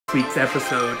This week's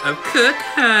episode of Cook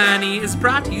Honey is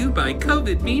brought to you by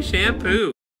COVID Me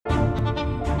Shampoo.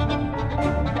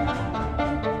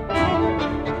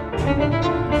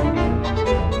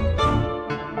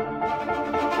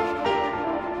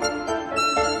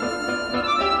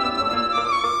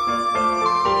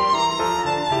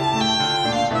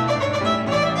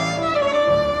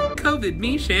 COVID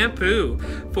Me Shampoo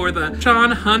for the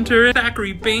Sean Hunter,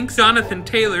 Zachary Binks, Jonathan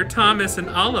Taylor, Thomas, and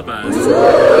all of us.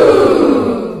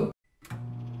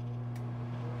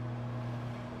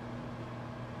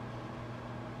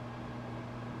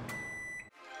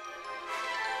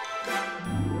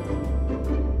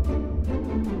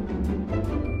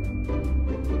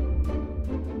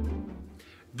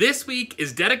 This week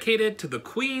is dedicated to the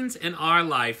queens in our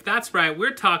life. That's right,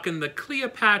 we're talking the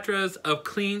Cleopatras of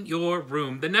Clean Your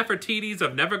Room, the Nefertiti's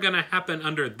of Never Gonna Happen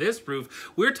Under This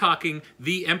Roof. We're talking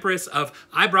the Empress of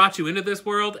I brought you into this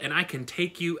world and I can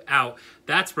take you out.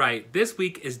 That's right, this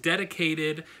week is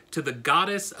dedicated to the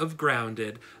goddess of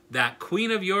grounded, that queen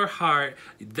of your heart,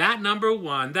 that number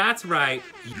one, that's right.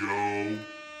 Yo,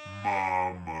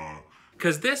 mama.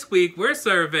 Because this week we're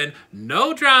serving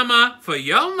no drama for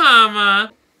yo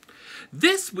mama.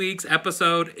 This week's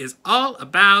episode is all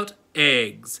about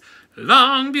eggs.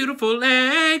 Long, beautiful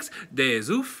eggs, des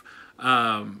ouf,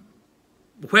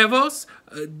 huevos,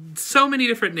 so many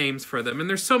different names for them. And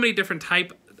there's so many different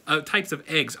types of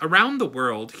eggs. Around the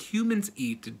world, humans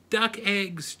eat duck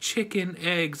eggs, chicken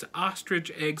eggs,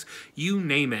 ostrich eggs, you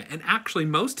name it. And actually,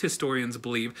 most historians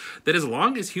believe that as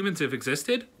long as humans have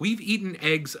existed, we've eaten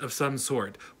eggs of some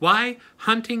sort. Why?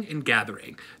 Hunting and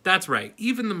gathering. That's right.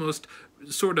 Even the most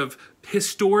sort of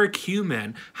historic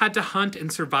human had to hunt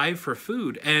and survive for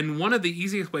food. And one of the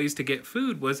easiest ways to get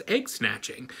food was egg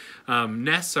snatching.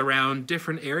 Nests around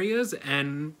different areas,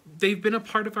 and they've been a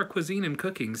part of our cuisine and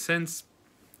cooking since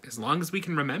as long as we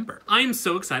can remember. I am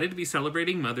so excited to be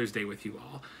celebrating Mother's Day with you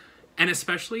all, and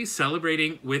especially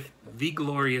celebrating with the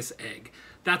glorious egg.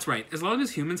 That's right, as long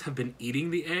as humans have been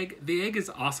eating the egg has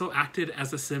also acted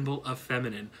as a symbol of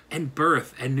feminine and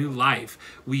birth and new life.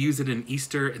 We use it in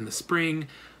Easter in the spring.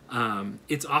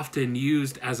 It's often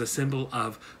used as a symbol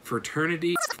of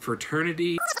fraternity.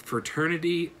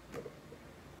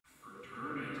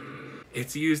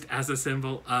 It's used as a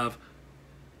symbol of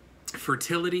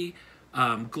fertility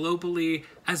globally,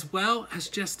 as well as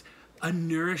just a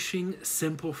nourishing,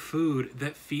 simple food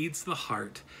that feeds the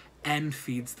heart and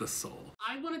feeds the soul.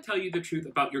 I want to tell you the truth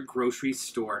about your grocery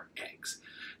store eggs.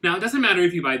 Now, it doesn't matter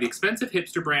if you buy the expensive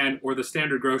hipster brand or the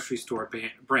standard grocery store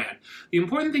brand. The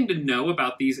important thing to know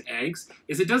about these eggs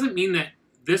is it doesn't mean that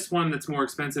this one that's more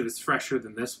expensive is fresher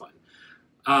than this one.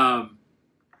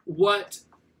 What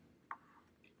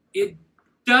it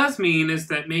does mean is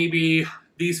that maybe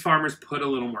these farmers put a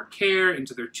little more care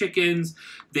into their chickens.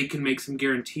 They can make some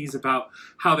guarantees about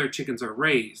how their chickens are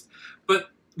raised. But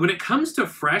when it comes to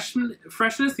freshness,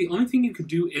 the only thing you can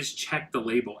do is check the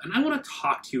label. And I want to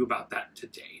talk to you about that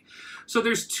today. So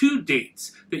there's two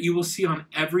dates that you will see on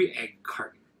every egg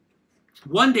carton.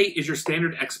 One date is your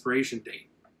standard expiration date.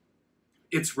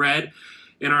 It's read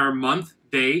in our month,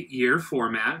 day, year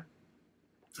format,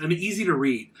 and easy to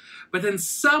read. But then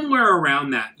somewhere around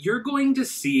that, you're going to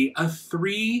see a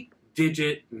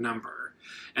 3-digit number.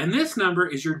 And this number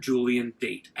is your Julian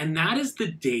date. And that is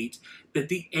the date that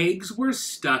the eggs were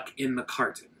stuck in the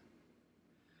carton.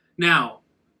 Now,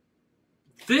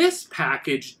 this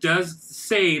package does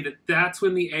say that that's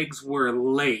when the eggs were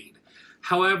laid.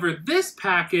 However, this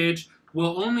package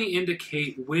will only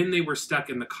indicate when they were stuck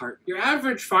in the carton. Your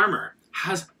average farmer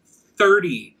has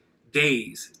 30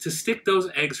 days to stick those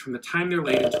eggs from the time they're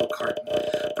laid into a carton.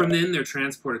 From then, they're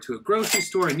transported to a grocery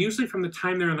store, and usually from the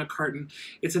time they're in the carton,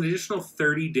 it's an additional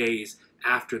 30 days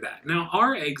after that. Now,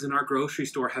 our eggs in our grocery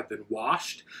store have been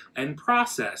washed and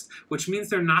processed, which means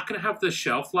they're not going to have the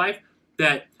shelf life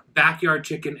that backyard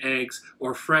chicken eggs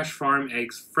or fresh farm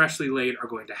eggs, freshly laid, are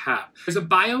going to have. There's a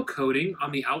bio coating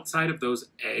on the outside of those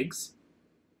eggs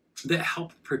that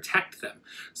help protect them.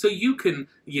 So you can,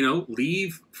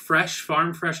 leave fresh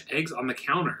eggs on the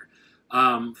counter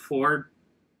for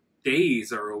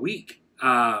days or a week,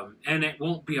 and it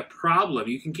won't be a problem.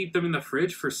 You can keep them in the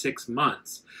fridge for 6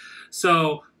 months.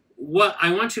 So what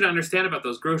I want you to understand about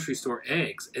those grocery store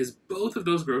eggs is both of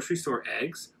those grocery store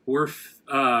eggs were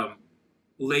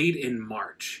laid in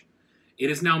March.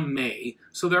 It is now May,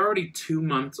 so they're already 2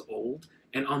 months old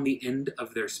and on the end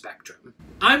of their spectrum.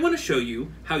 I want to show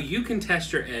you how you can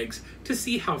test your eggs to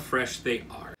see how fresh they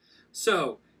are.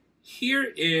 So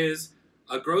here is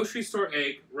a grocery store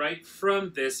egg right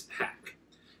from this pack.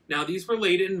 Now these were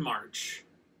laid in March,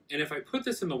 and if I put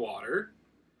this in the water,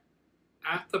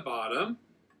 at the bottom,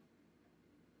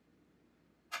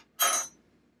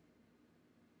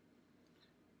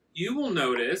 you will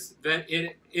notice that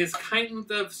it is kind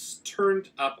of turned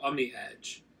up on the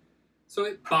edge. So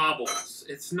it bobbles.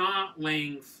 It's not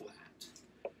laying flat.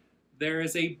 There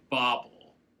is a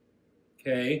bobble.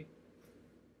 Okay?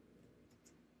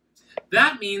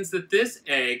 That means that this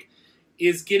egg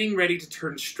is getting ready to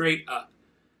turn straight up.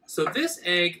 So this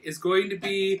egg is going to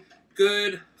be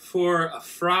good for a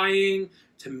frying,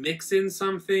 to mix in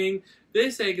something.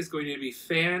 This egg is going to be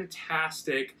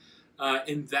fantastic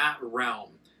in that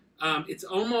realm. It's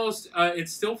almost,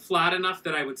 it's still flat enough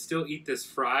that I would still eat this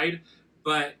fried,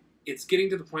 but it's getting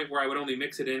to the point where I would only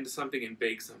mix it into something and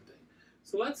bake something.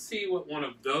 So let's see what one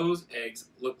of those eggs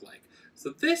look like.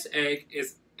 So this egg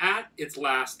is at its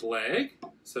last leg.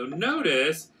 So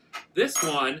notice this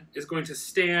one is going to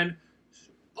stand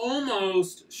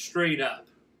almost straight up.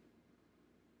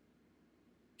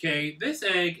 Okay, this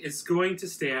egg is going to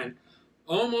stand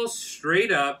almost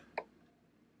straight up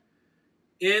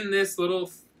in this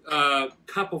little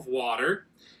cup of water.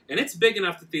 And it's big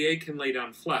enough that the egg can lay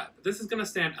down flat. But this is going to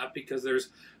stand up because there's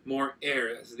more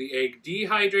air. As the egg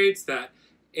dehydrates, that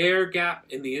air gap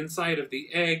in the inside of the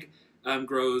egg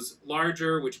grows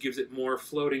larger, which gives it more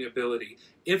floating ability.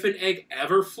 If an egg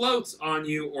ever floats on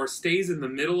you or stays in the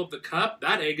middle of the cup,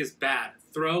 that egg is bad.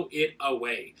 Throw it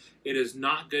away. It is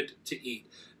not good to eat.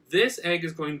 This egg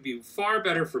is going to be far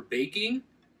better for baking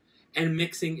and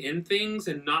mixing in things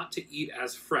and not to eat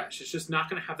as fresh. It's just not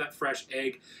going to have that fresh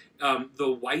egg.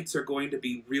 The whites are going to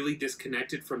be really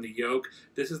disconnected from the yolk.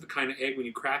 This is the kind of egg when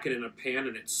you crack it in a pan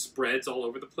and it spreads all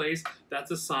over the place.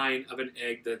 That's a sign of an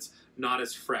egg that's not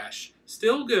as fresh.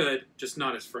 Still good, just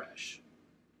not as fresh.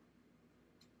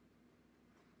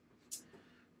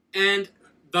 And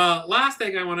the last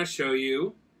egg I want to show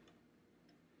you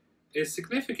is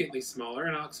significantly smaller,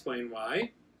 and I'll explain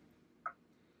why.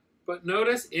 But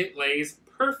notice it lays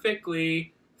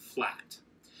perfectly flat.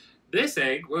 This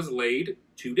egg was laid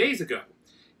 2 days ago.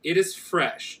 It is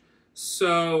fresh.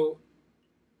 So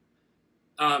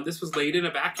this was laid in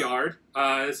a backyard.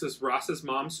 This is Ross's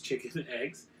mom's chicken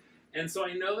eggs. And so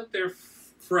I know that they're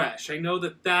fresh. I know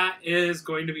that that is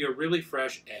going to be a really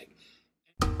fresh egg.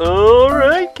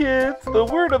 Alright kids, the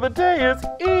word of the day is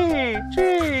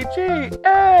E-G-G,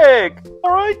 egg!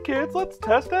 Alright kids, let's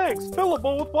test eggs. Fill a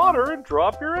bowl with water and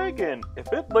drop your egg in.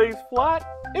 If it lays flat,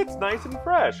 it's nice and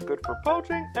fresh, good for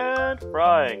poaching and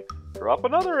frying. Drop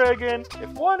another egg in. If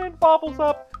one end bobbles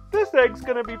up, this egg's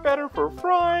gonna be better for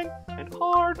frying and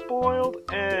hard-boiled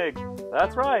eggs.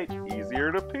 That's right,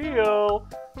 easier to peel.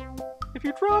 If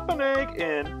you drop an egg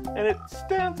in and it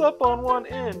stands up on one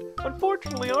end,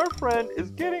 unfortunately our friend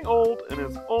is getting old and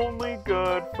is only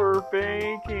good for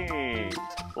baking.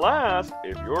 Last,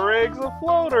 if your egg's a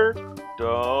floater,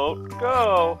 don't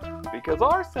go, because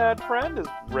our sad friend is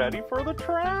ready for the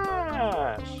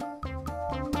trash.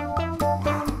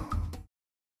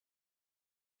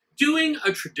 Doing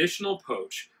a traditional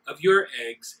poach of your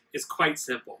eggs is quite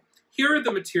simple. Here are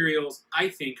the materials I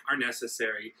think are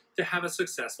necessary to have a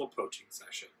successful poaching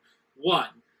session. 1,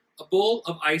 a bowl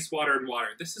of ice water and water.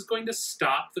 This is going to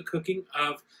stop the cooking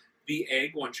of the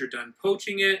egg once you're done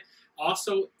poaching it.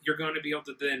 Also, you're going to be able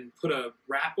to then put a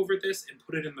wrap over this and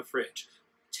put it in the fridge.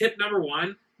 Tip number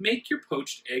 1, make your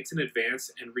poached eggs in advance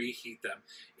and reheat them.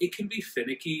 It can be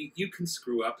finicky. You can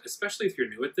screw up, especially if you're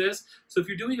new at this. So if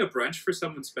you're doing a brunch for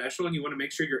someone special and you want to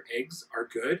make sure your eggs are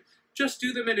good, just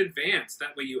do them in advance.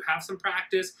 That way you have some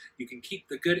practice. You can keep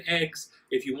the good eggs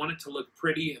if you want it to look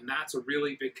pretty, and that's a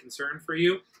really big concern for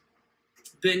you.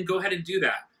 Then go ahead and do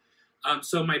that.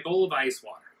 So my bowl of ice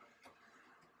water.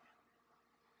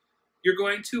 You're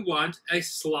going to want a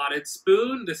slotted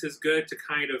spoon. This is good to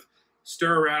kind of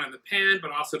stir around in the pan,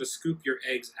 but also to scoop your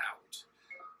eggs out.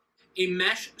 A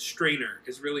mesh strainer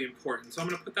is really important. So I'm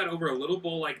going to put that over a little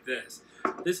bowl like this.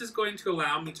 This is going to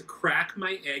allow me to crack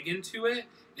my egg into it,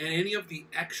 and any of the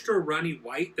extra runny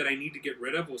white that I need to get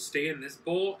rid of will stay in this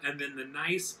bowl, and then the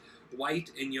nice white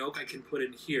and yolk I can put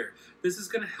in here. This is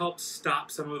going to help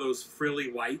stop some of those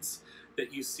frilly whites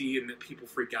that you see and that people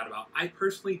freak out about. I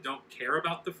personally don't care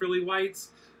about the frilly whites.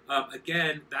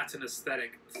 Again, that's an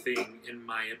aesthetic thing in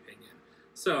my opinion.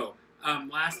 So,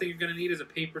 last thing you're going to need is a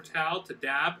paper towel to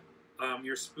dab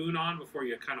your spoon on before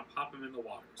you kind of pop them in the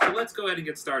water. So let's go ahead and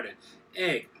get started.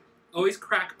 Egg. Always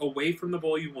crack away from the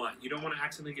bowl you want. You don't want to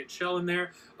accidentally get shell in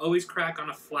there. Always crack on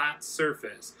a flat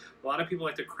surface. A lot of people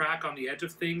like to crack on the edge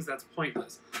of things. That's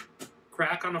pointless.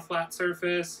 Crack on a flat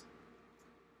surface,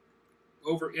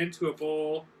 over into a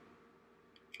bowl,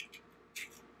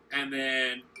 and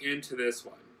then into this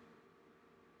one.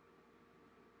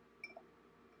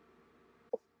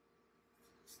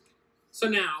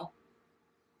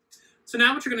 So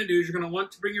now what you're going to do is you're going to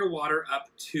want to bring your water up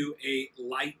to a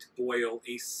light boil,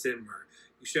 a simmer.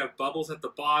 You should have bubbles at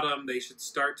the bottom. They should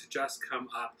start to just come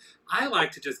up. I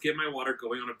like to just get my water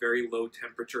going on a very low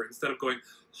temperature instead of going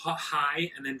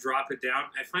high and then drop it down.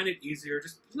 I find it easier.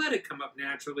 Just let it come up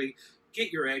naturally.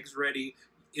 Get your eggs ready.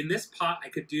 In this pot,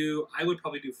 I would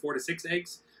probably do 4 to 6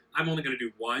 eggs. I'm only going to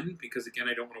do 1 because, again,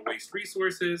 I don't want to waste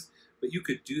resources. But you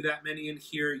could do that many in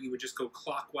here. You would just go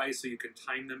clockwise so you can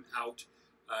time them out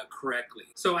correctly.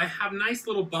 So I have nice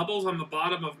little bubbles on the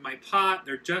bottom of my pot.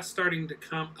 They're just starting to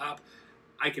come up.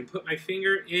 I can put my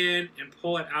finger in and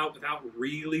pull it out without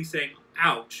really saying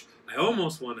ouch. I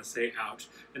almost want to say ouch.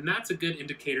 And that's a good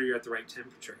indicator you're at the right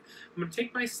temperature. I'm going to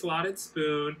take my slotted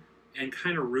spoon and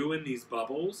kind of ruin these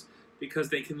bubbles because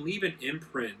they can leave an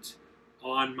imprint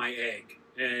on my egg.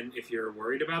 And if you're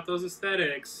worried about those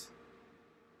aesthetics,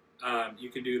 you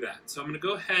can do that. So I'm going to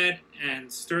go ahead and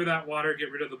stir that water,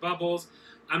 get rid of the bubbles.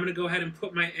 I'm going to go ahead and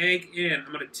put my egg in.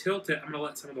 I'm going to tilt it. I'm going to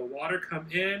let some of the water come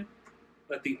in,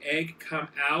 let the egg come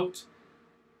out,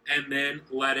 and then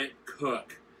let it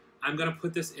cook. I'm going to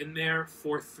put this in there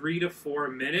for 3 to 4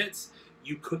 minutes.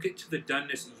 You cook it to the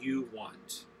doneness you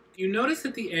want. You notice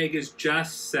that the egg is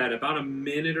just set about a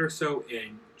minute or so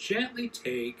in. Gently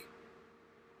take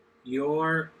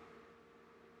your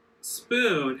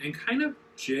spoon and kind of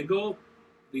jiggle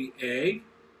the egg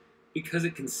because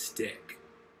it can stick.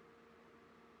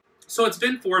 So it's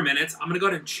been 4 minutes. I'm going to go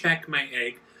ahead and check my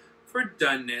egg for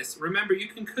doneness. Remember, you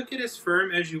can cook it as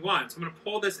firm as you want. So I'm going to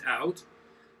pull this out.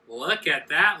 Look at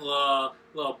that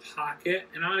little pocket,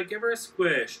 and I'm going to give her a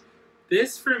squish.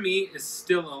 This, for me, is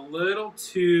still a little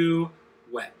too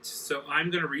wet. So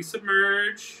I'm going to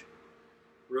resubmerge,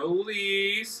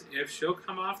 release, if she'll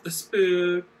come off the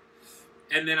spoon,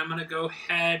 and then I'm going to go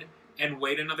ahead and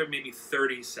wait another maybe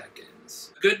 30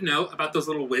 seconds. Good note about those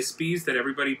little wispies that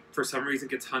everybody, for some reason,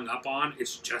 gets hung up on.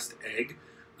 It's just egg.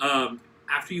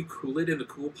 After you cool it in the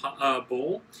cool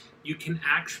bowl, you can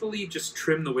actually just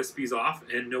trim the wispies off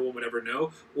and no one would ever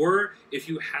know. Or if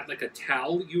you had like a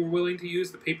towel you were willing to use,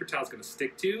 the paper towel is going to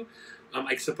stick to.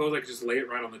 I suppose I could just lay it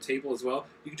right on the table as well.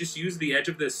 You can just use the edge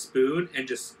of this spoon and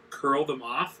just curl them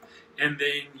off, and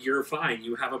then you're fine.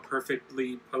 You have a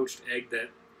perfectly poached egg that,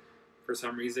 for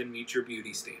some reason, meets your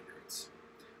beauty standards.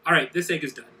 All right, this egg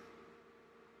is done.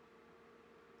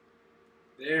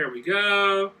 There we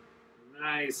go.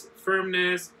 Nice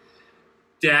firmness.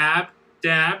 Dab,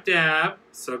 dab, dab.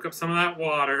 Soak up some of that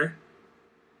water.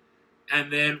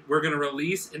 And then we're going to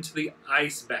release into the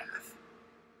ice bath.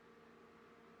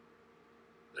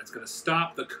 That's going to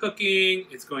stop the cooking.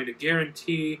 It's going to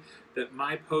guarantee that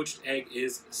my poached egg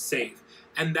is safe.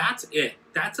 And that's it.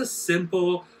 That's a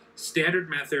simple, standard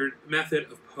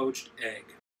method of poached egg.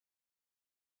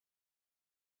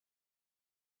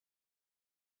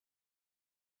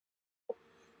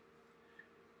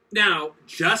 Now,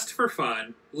 just for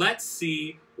fun, let's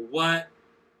see what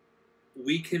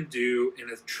we can do in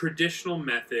a traditional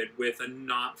method with a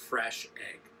not fresh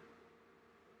egg.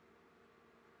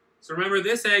 So remember,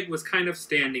 this egg was kind of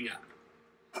standing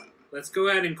up. Let's go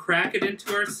ahead and crack it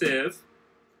into our sieve.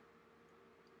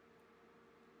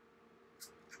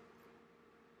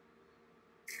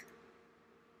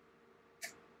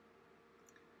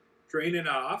 Drain it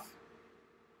off.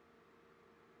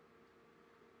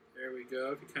 There we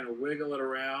go. If you kind of wiggle it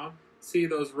around, see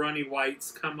those runny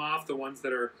whites come off, the ones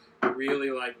that are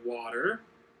really like water.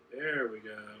 There we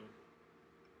go.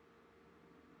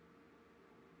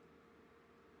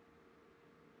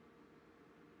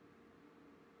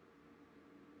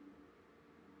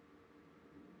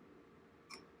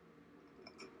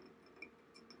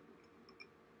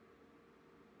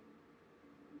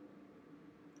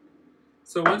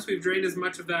 So once we've drained as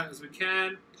much of that as we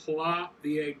can, plop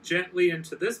the egg gently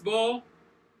into this bowl.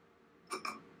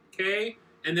 Okay,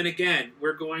 and then again,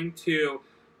 we're going to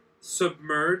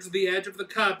submerge the edge of the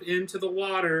cup into the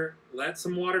water, let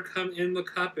some water come in the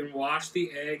cup, and wash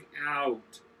the egg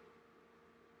out.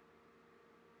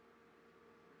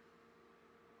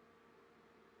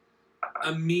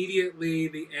 Immediately,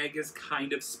 the egg is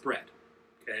kind of spread,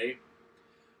 okay?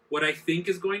 What I think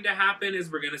is going to happen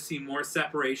is we're going to see more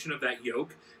separation of that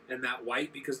yolk and that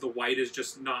white because the white is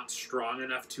just not strong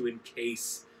enough to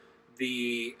encase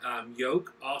the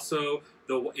yolk. Also,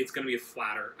 it's going to be a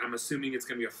flatter. I'm assuming it's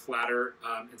going to be a flatter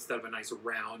instead of a nice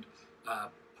round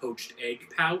poached egg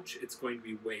pouch. It's going to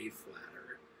be way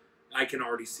flatter. I can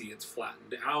already see it's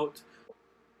flattened out.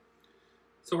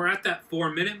 So we're at that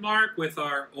 4-minute mark with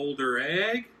our older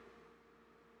egg.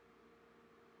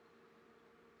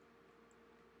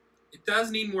 It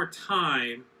does need more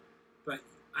time, but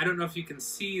I don't know if you can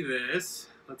see this.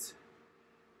 Let's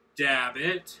dab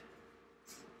it.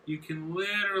 you can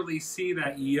literally see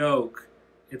that yolk.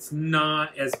 It's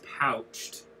not as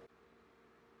pouched.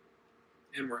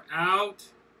 And we're out.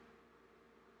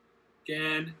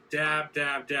 Again, dab,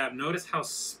 dab, dab. Notice how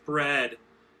spread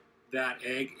that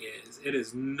egg is. It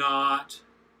is not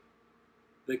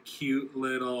the cute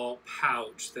little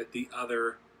pouch that the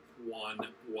other one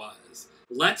was.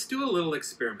 Let's do a little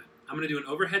experiment. I'm going to do an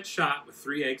overhead shot with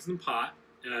 3 eggs in the pot.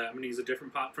 I'm going to use a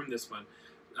different pot from this one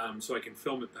so I can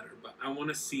film it better. But I want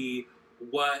to see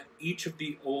what each of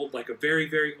the old, like a very,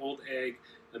 very old egg,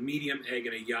 a medium egg,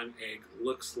 and a young egg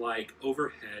looks like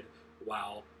overhead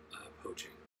while poaching.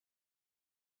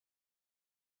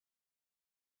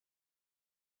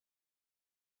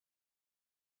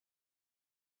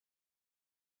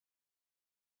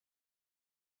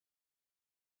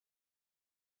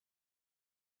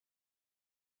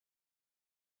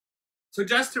 So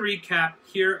just to recap,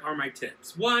 here are my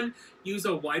tips. 1, use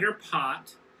a wider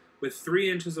pot with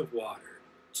 3 inches of water.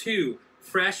 2,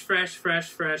 fresh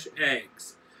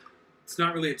eggs. It's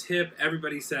not really a tip,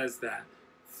 everybody says that.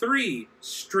 3,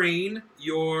 strain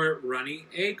your runny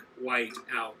egg white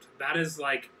out. That is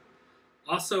like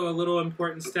also a little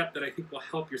important step that I think will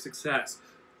help your success.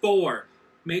 4,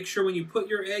 make sure when you put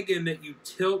your egg in that you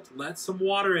tilt, let some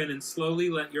water in, and slowly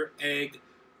let your egg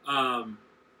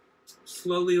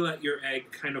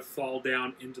kind of fall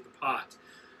down into the pot.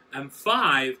 And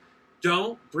 5,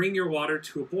 don't bring your water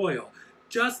to a boil.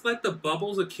 Just let the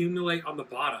bubbles accumulate on the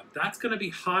bottom. That's going to be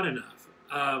hot enough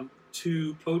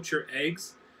to poach your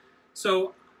eggs.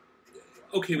 So,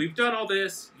 okay, we've done all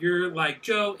this. You're like,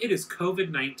 Joe, it is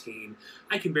COVID-19.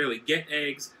 I can barely get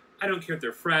eggs. I don't care if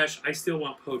they're fresh. I still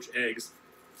want poached eggs.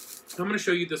 I'm going to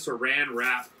show you the saran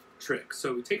wrap trick.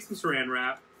 So we take some saran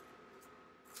wrap.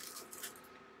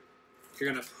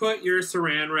 You're going to put your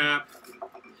saran wrap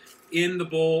in the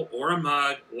bowl or a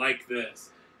mug like this.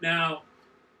 Now,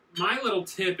 my little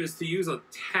tip is to use a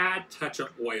tad touch of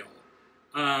oil.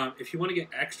 If you want to get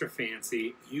extra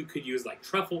fancy, you could use like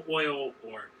truffle oil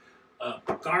or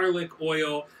garlic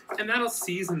oil, and that'll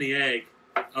season the egg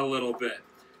a little bit.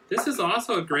 This is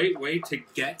also a great way to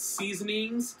get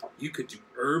seasonings. You could do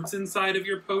herbs inside of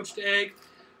your poached egg,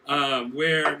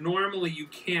 where normally you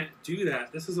can't do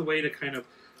that. This is a way to kind of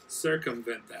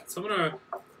circumvent that. So I'm going to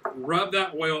rub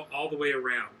that oil all the way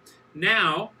around.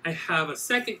 Now I have a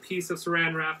second piece of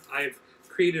saran wrap I've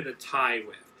created a tie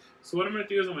with. So what I'm going to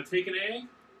do is I'm going to take an egg.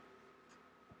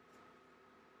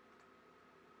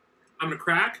 I'm going to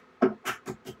crack.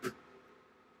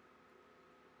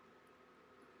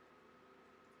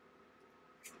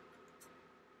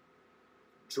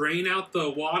 Drain out the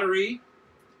watery.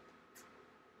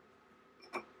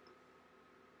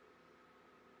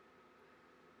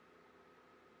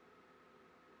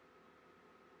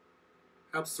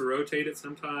 Helps to rotate it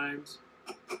sometimes.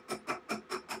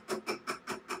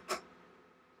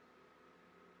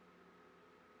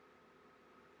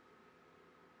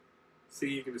 See,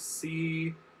 you can just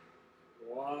see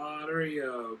watery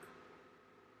yolk.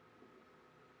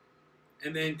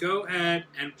 And then go ahead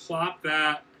and plop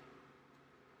that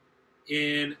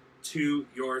into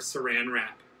your saran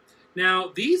wrap.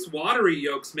 Now, these watery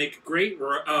yolks make great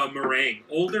meringue.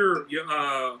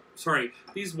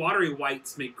 These watery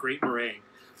whites make great meringue.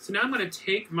 So now I'm going to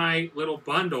take my little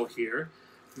bundle here.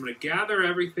 I'm going to gather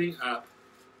everything up.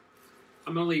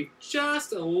 I'm going to leave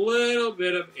just a little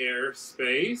bit of air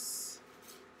space.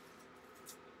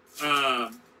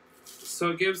 So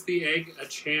it gives the egg a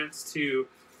chance to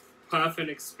puff and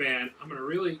expand. I'm going to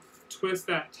really twist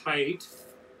that tight.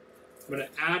 I'm going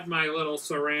to add my little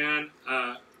saran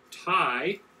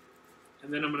tie,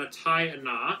 and then I'm going to tie a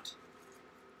knot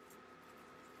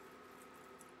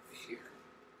here.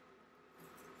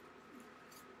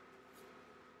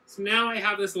 So now I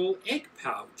have this little egg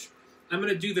pouch. I'm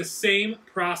going to do the same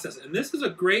process, and this is a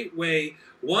great way.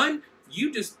 One,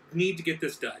 you just need to get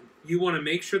this done. You want to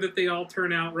make sure that they all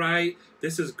turn out right.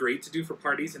 This is great to do for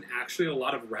parties, and actually a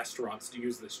lot of restaurants do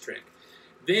use this trick.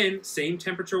 Then, same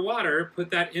temperature water,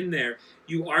 put that in there.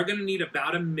 You are going to need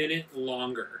about a minute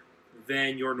longer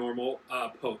than your normal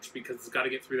poach because it's got to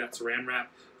get through that saran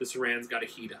wrap. The saran's got to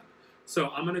heat up. So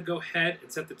I'm going to go ahead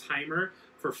and set the timer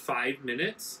for 5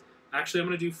 minutes. Actually, I'm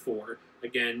going to do 4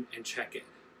 again and check it.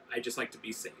 I just like to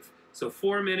be safe. So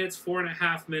 4 minutes,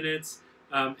 4.5 minutes,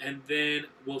 and then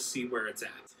we'll see where it's at.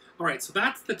 All right, so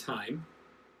that's the time.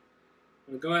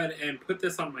 I'm going to go ahead and put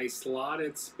this on my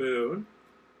slotted spoon.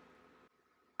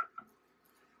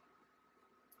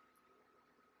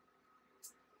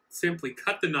 Simply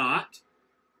cut the knot.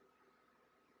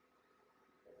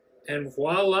 And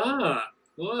voila!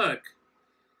 Look,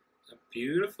 a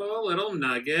beautiful little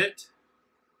nugget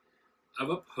of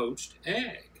a poached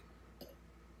egg.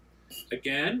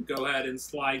 Again, go ahead and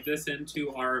slide this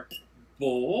into our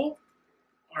bowl,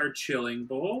 our chilling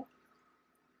bowl,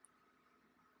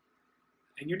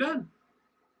 and you're done.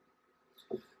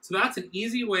 So that's an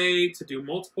easy way to do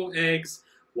multiple eggs,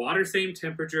 water same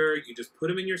temperature. You just put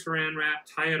them in your saran wrap,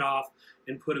 tie it off,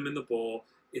 and put them in the bowl.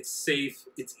 It's safe,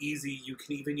 it's easy. You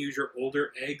can even use your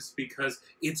older eggs because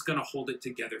it's going to hold it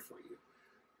together for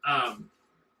you.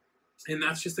 And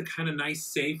that's just a kind of nice,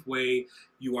 safe way.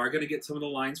 You are going to get some of the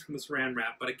lines from the saran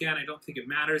wrap, but again, I don't think it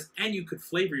matters. And you could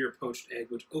flavor your poached egg,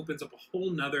 which opens up a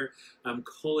whole nother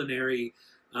culinary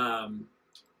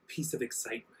piece of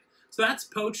excitement. So that's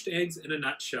poached eggs in a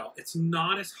nutshell. It's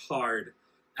not as hard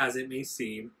as it may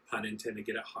seem. Pun intended,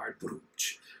 get it hard.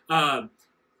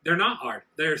 They're not hard.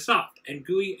 They're soft and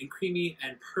gooey and creamy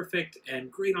and perfect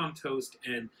and great on toast.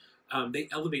 And they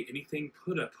elevate anything.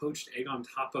 Put a poached egg on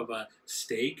top of a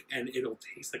steak and it'll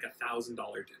taste like $1,000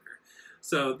 dinner.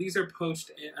 So these are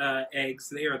poached eggs.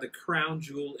 They are the crown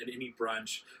jewel in any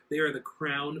brunch. They are the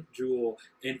crown jewel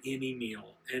in any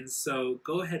meal. And so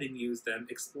go ahead and use them,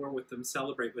 explore with them,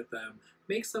 celebrate with them.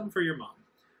 Make some for your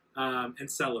mom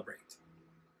and celebrate.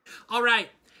 All right.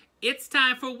 It's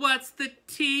time for What's the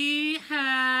Tea,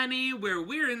 honey, where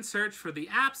we're in search for the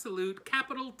absolute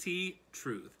capital T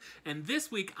truth. And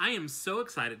this week, I am so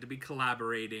excited to be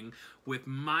collaborating with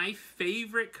my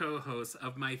favorite co-host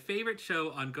of my favorite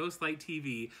show on Ghostlight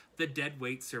TV, The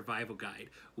Deadweight Survival Guide.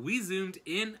 We zoomed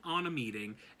in on a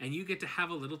meeting, and you get to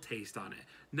have a little taste on it.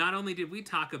 Not only did we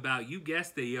talk about, you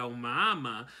guessed it, yo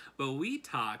mama, but we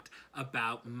talked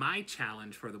about my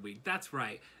challenge for the week. That's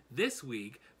right. This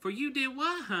week, for You Did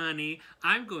What, Honey,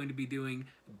 I'm going to be doing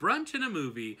brunch and a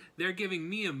movie. They're giving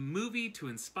me a movie to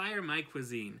inspire my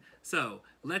cuisine. So,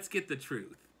 let's get the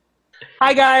truth.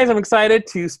 Hi guys, I'm excited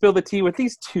to spill the tea with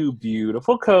these two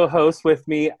beautiful co-hosts with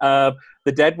me of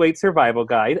The Deadweight Survival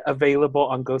Guide, available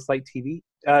on Ghostlight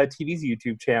TV's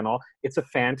YouTube channel. It's a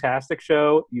fantastic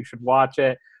show. You should watch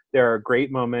it. There are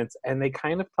great moments, and they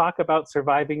kind of talk about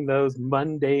surviving those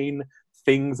mundane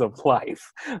things of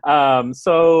life.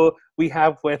 So we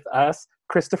have with us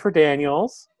Christopher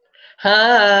Daniels.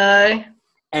 Hi.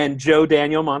 And Joe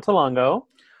Daniel Montelongo.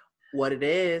 What it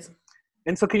is.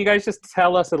 And so can you guys just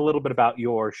tell us a little bit about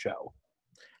your show?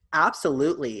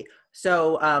 Absolutely.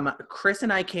 So Chris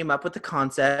and I came up with the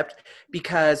concept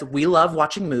because we love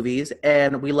watching movies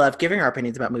and we love giving our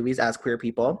opinions about movies as queer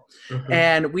people. Mm-hmm.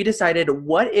 And we decided,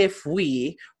 what if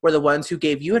we were the ones who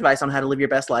gave you advice on how to live your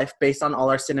best life based on all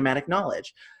our cinematic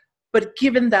knowledge? But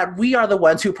given that we are the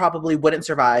ones who probably wouldn't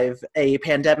survive a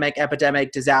pandemic,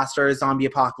 epidemic, disaster, zombie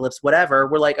apocalypse, whatever,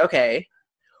 we're like, okay,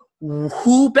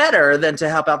 who better than to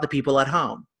help out the people at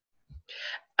home?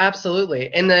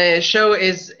 Absolutely. And the show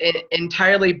is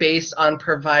entirely based on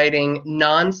providing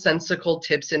nonsensical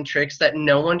tips and tricks that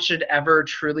no one should ever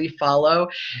truly follow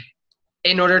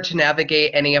in order to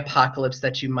navigate any apocalypse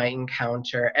that you might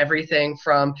encounter. Everything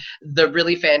from the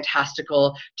really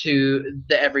fantastical to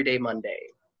the everyday mundane.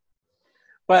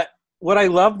 But what I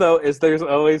love, though, is there's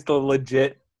always the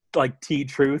legit like tea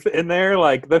truth in there,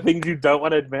 like the things you don't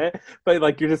want to admit, but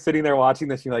like you're just sitting there watching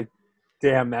this and you're like,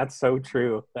 damn, that's so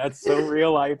true. That's so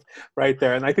real life right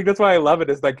there. And I think that's why I love it,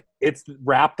 is like it's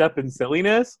wrapped up in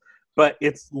silliness, but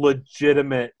it's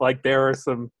legitimate. Like there are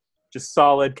some just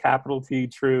solid capital T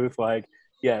truth. Like,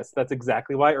 yes, that's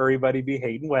exactly why everybody be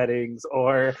hating weddings,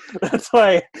 or that's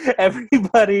why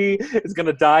everybody is going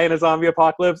to die in a zombie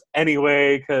apocalypse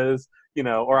anyway, because, you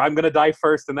know, or I'm going to die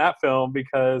first in that film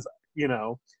because, you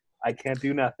know, I can't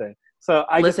do nothing. So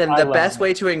the best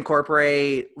way to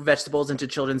incorporate vegetables into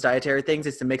children's dietary things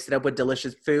is to mix it up with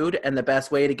delicious food, and the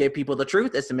best way to give people the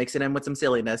truth is to mix it in with some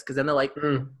silliness, because then they're like,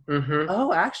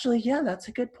 oh, actually, yeah, that's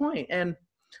a good point. And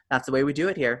that's the way we do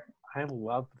it here. I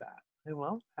love that.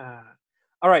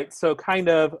 All right, so kind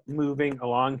of moving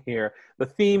along here. The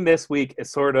theme this week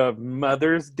is sort of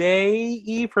Mother's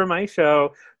Day-y for my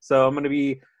show. So I'm going to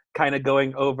be kind of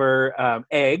going over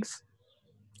eggs.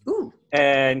 Ooh.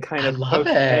 And kind of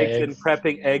poaching eggs and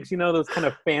prepping eggs. You know, those kind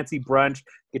of fancy brunch,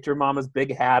 get your mama's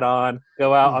big hat on,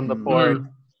 go out on the porch,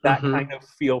 that kind of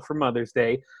feel for Mother's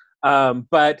Day.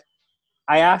 But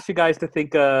I asked you guys to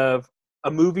think of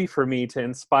a movie for me to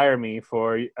inspire me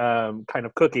for kind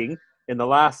of cooking in the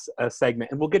last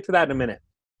segment, and we'll get to that in a minute.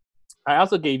 I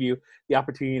also gave you the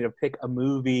opportunity to pick a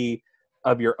movie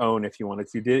of your own if you wanted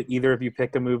to. Did either of you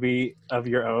pick a movie of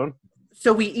your own?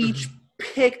 So we each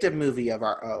picked a movie of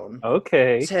our own.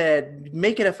 Okay. To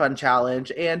make it a fun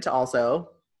challenge and to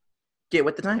also get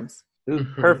with the times. Ooh,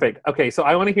 perfect. Okay, so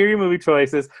I want to hear your movie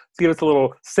choices. Let's give us a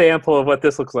little sample of what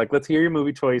this looks like. Let's hear your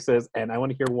movie choices, and I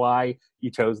want to hear why you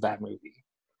chose that movie.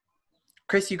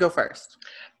 Chris, you go first.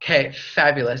 Okay,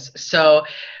 fabulous. So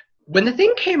when the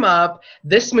thing came up,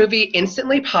 this movie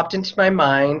instantly popped into my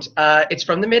mind. It's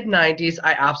from the mid-90s.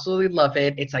 I absolutely love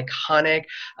it. It's iconic.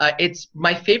 It's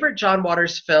my favorite John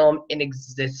Waters film in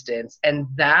existence, and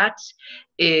that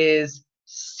is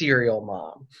Serial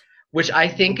Mom, which I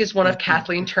think is one of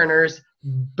Kathleen Turner's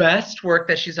best work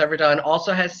that she's ever done.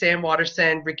 Also has Sam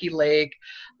Waterston, Ricky Lake,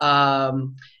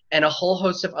 and a whole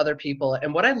host of other people.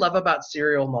 And what I love about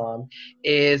Serial Mom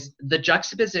is the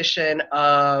juxtaposition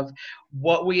of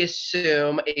what we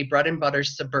assume a bread and butter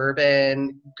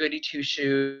suburban goody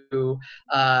two-shoe,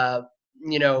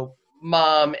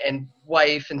 mom and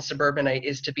wife and suburbanite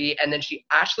is to be, and then she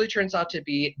actually turns out to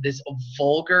be this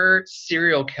vulgar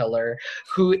serial killer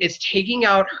who is taking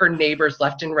out her neighbors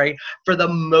left and right for the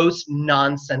most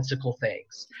nonsensical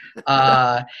things.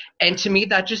 And to me,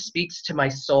 that just speaks to my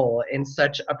soul in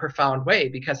such a profound way,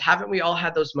 because haven't we all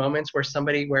had those moments where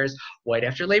somebody wears white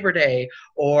after Labor Day,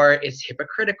 or is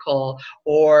hypocritical,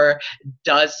 or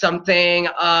does something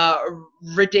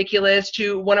ridiculous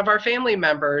to one of our family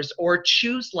members, or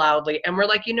chews loudly, and we're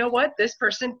like, you know what, this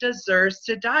person deserves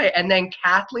to die. And then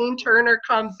Kathleen Turner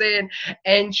comes in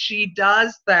and she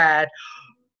does that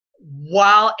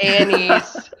while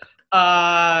Annie's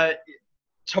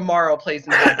Tomorrow plays in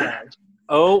the background.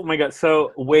 Oh my god,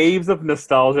 so waves of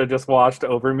nostalgia just washed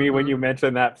over me when you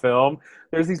mentioned that film.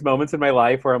 There's these moments in my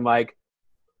life where I'm like,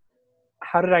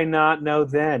 how did I not know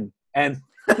then? And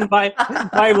my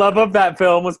love of that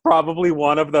film was probably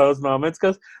one of those moments,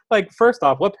 because, like, first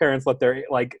off, what parents let their,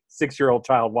 like, 6-year-old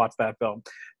child watch that film?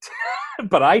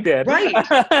 But I did. Right.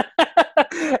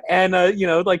 And,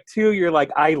 like, 2, you're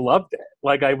like, I loved it.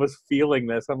 Like, I was feeling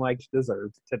this. I'm like, she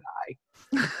deserves to die.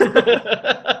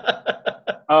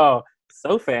 Oh,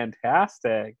 so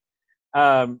fantastic.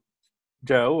 Joe,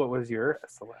 what was your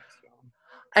selection?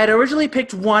 I had originally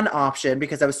picked one option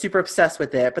because I was super obsessed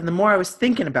with it, but the more I was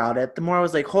thinking about it, the more I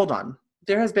was like, hold on.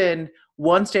 There has been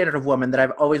one standard of woman that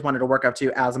I've always wanted to work up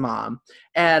to as a mom,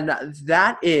 and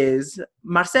that is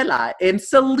Marcela in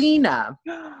Selena.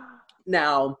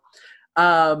 Now,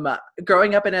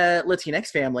 growing up in a Latinx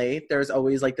family, there's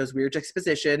always like those weird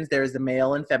juxtapositions. There's the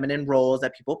male and feminine roles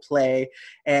that people play,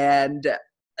 and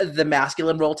the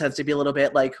masculine role tends to be a little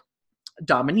bit like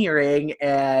domineering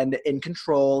and in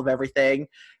control of everything,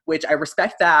 which I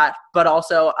respect that, but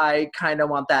also I kind of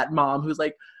want that mom who's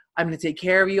like, I'm going to take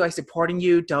care of you, I'm supporting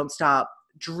you, don't stop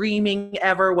dreaming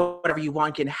ever, whatever you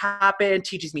want can happen,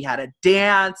 teaches me how to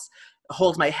dance,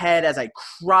 holds my head as I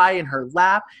cry in her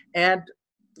lap. And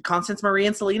Constance Marie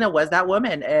and Selena was that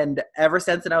woman. And ever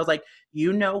since then I was like,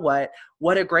 you know what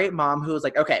a great mom who was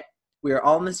like, okay, we are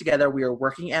all in this together, we are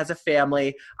working as a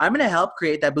family, I'm going to help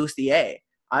create that bustier,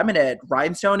 I'm going to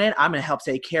rhinestone it, I'm going to help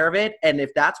take care of it, and if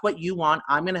that's what you want,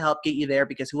 I'm going to help get you there,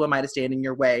 because who am I to stand in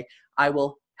your way? I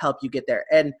will help you get there.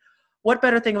 And what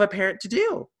better thing of a parent to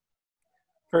do?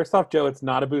 First off, Joe, it's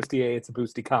not a bustier, it's a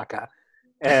busticaca.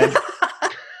 And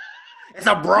it's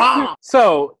a bra!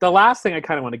 So the last thing I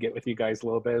kind of want to get with you guys a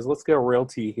little bit is, let's get real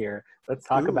tea here. Let's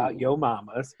talk about yo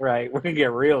mamas, right? We're going to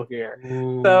get real here.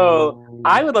 Ooh. So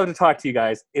I would love to talk to you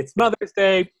guys. It's Mother's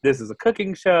Day. This is a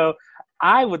cooking show.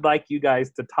 I would like you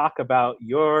guys to talk about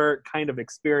your kind of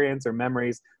experience or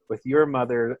memories with your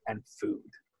mother and food.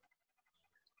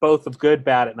 Both of good,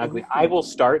 bad, and ugly. I will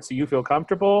start so you feel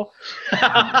comfortable. Oh,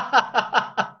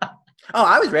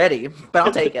 I was ready, but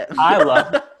I'll take it.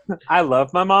 I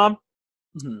love my mom.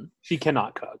 Mm-hmm. She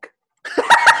cannot cook.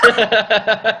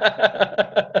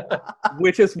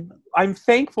 Which is, I'm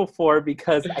thankful for,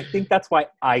 because I think that's why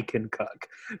I can cook.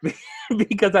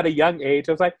 Because at a young age,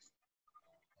 I was like,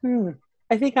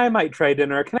 I think I might try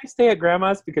dinner. Can I stay at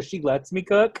grandma's because she lets me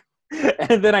cook?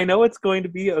 And then I know it's going to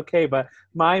be okay. But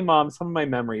my mom, some of my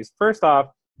memories. First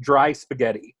off, dry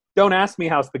spaghetti. Don't ask me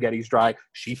how spaghetti's dry.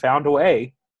 She found a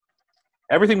way.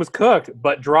 Everything was cooked,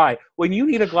 but dry. When you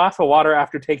need a glass of water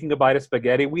after taking a bite of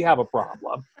spaghetti, we have a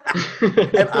problem.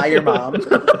 Am I your mom?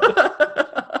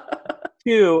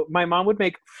 2, my mom would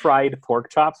make fried pork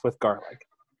chops with garlic.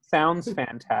 Sounds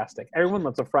fantastic. Everyone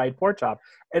loves a fried pork chop,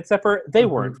 except for they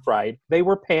weren't fried. They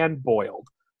were pan boiled.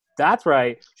 That's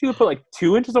right. She would put like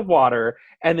 2 inches of water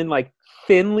and then like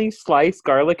thinly slice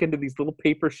garlic into these little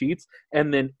paper sheets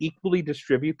and then equally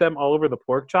distribute them all over the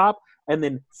pork chop and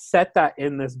then set that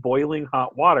in this boiling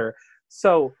hot water.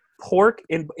 So pork,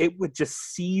 it would just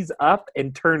seize up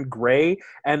and turn gray,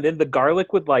 and then the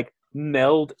garlic would like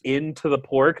meld into the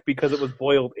pork because it was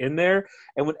boiled in there.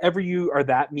 And whenever you are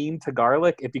that mean to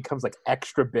garlic, it becomes like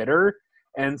extra bitter.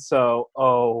 And so,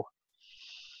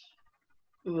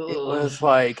 it was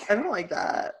like, I don't like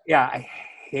that. Yeah, I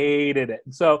hated it.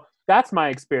 So That's my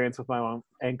experience with my mom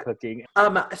and cooking.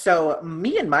 So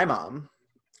me and my mom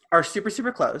are super,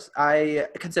 super close. I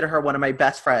consider her one of my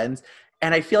best friends.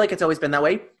 And I feel like it's always been that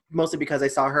way, mostly because I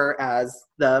saw her as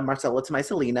the Marcella to my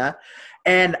Selena.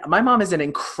 And my mom is an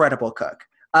incredible cook.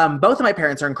 Both of my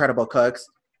parents are incredible cooks.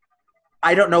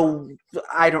 I don't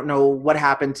know what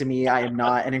happened to me. I am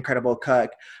not an incredible cook.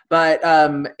 But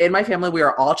in my family, we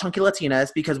are all chunky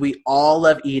Latinas because we all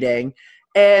love eating.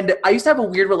 And I used to have a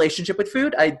weird relationship with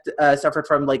food. I suffered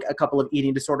from like a couple of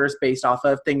eating disorders based off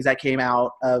of things that came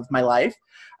out of my life.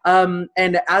 And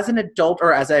as an adult,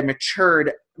 or as I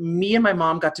matured, me and my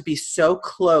mom got to be so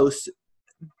close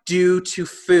due to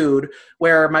food,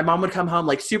 where my mom would come home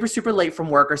like super, super late from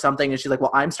work or something. And she's like,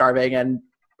 well, I'm starving and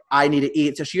I need to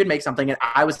eat. So she would make something and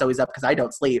I was always up because I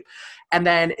don't sleep. And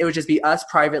then it would just be us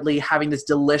privately having this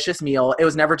delicious meal. It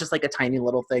was never just like a tiny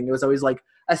little thing. It was always like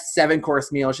a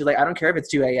 7-course meal. She's like, I don't care if it's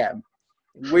 2 a.m.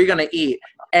 We're going to eat.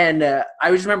 And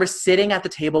I just remember sitting at the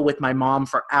table with my mom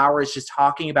for hours, just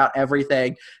talking about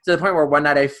everything, to the point where one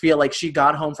night I feel like she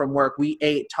got home from work. We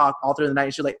ate, talked all through the night.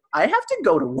 And she's like, I have to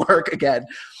go to work again.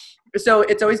 So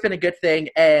it's always been a good thing.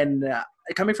 And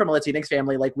coming from a Latinx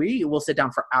family, like we will sit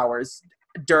down for hours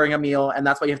during a meal, and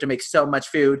that's why you have to make so much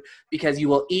food, because you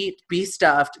will eat, be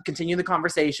stuffed, continue the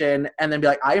conversation, and then be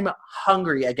like, I'm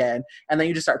hungry again, and then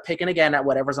you just start picking again at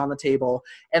whatever's on the table.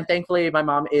 And thankfully my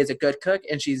mom is a good cook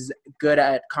and she's good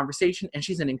at conversation and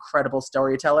she's an incredible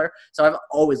storyteller, so I've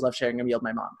always loved sharing a meal with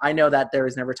my mom. I know that there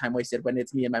is never time wasted when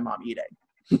it's me and my mom eating.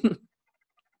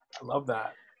 I love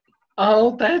that.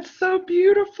 Oh, that's so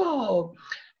beautiful.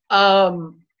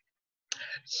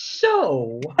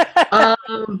 So,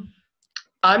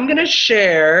 I'm going to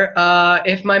share,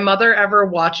 if my mother ever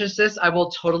watches this, I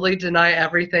will totally deny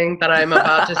everything that I'm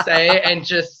about to say and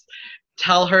just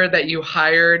tell her that you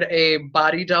hired a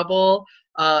body double,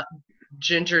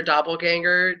 ginger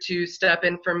doppelganger to step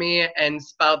in for me and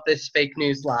spout this fake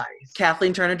news lies.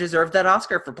 Kathleen Turner deserved that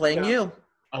Oscar for playing you.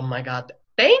 Oh my God.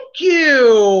 Thank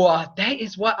you. That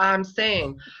is what I'm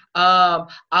saying. I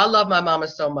love my mama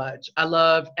so much. I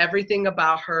love everything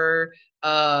about her.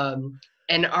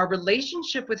 And our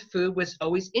relationship with food was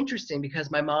always interesting because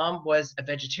my mom was a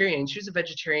vegetarian. She was a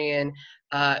vegetarian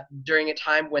during a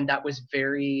time when that was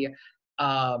very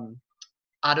out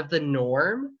of the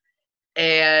norm.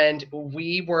 And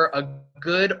we were a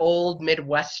good old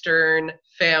Midwestern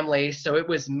family, so it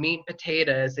was meat and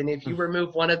potatoes. And if you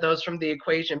remove one of those from the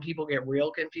equation, people get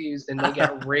real confused and they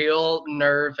get real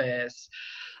nervous.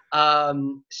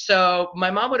 So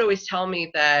my mom would always tell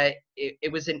me that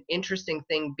it was an interesting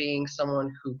thing being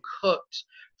someone who cooked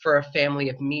for a family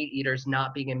of meat eaters,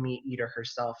 not being a meat eater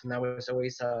herself. And that was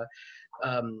always a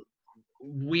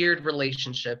weird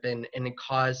relationship, and it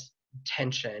caused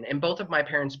tension. And both of my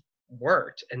parents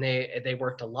worked, and they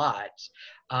worked a lot.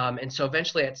 And so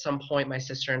eventually at some point, my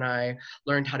sister and I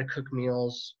learned how to cook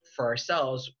meals for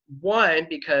ourselves. One,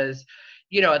 because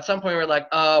at some point we're like,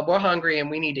 we're hungry and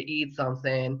we need to eat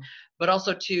something. But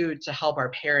also two, to help our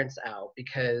parents out,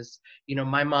 because,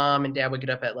 my mom and dad would get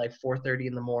up at like 4:30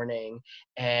 in the morning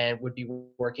and would be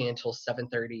working until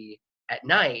 7:30 at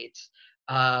night.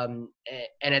 And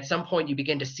at some point you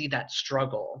begin to see that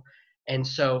struggle. And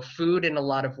so food in a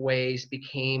lot of ways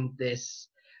became this,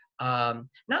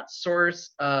 not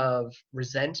source of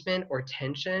resentment or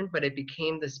tension, but it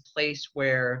became this place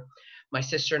where my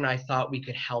sister and I thought we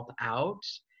could help out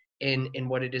in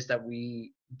what it is that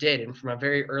we did. And from a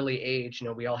very early age,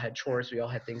 we all had chores, we all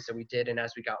had things that we did. And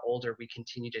as we got older, we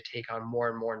continued to take on more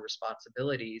and more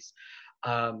responsibilities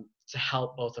to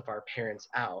help both of our parents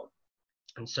out.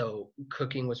 And so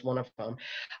cooking was one of them.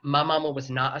 My mama was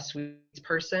not a sweets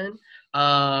person.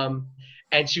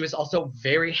 And she was also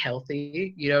very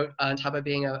healthy, on top of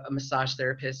being a massage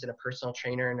therapist and a personal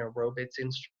trainer and aerobics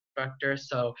instructor.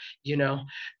 So,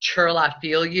 churl, I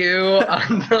feel you. I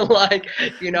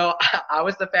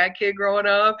was the fat kid growing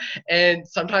up. And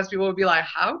sometimes people would be like,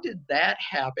 how did that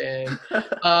happen?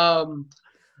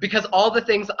 Because all the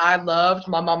things I loved,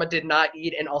 my mama did not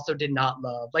eat and also did not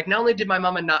love. Like, not only did my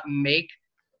mama not make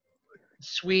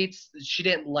sweets, she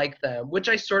didn't like them, which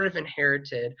I sort of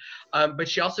inherited, but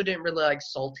she also didn't really like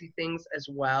salty things as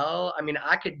well. I mean,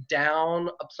 I could down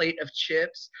a plate of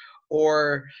chips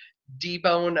or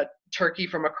debone a turkey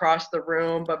from across the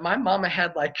room, but my mama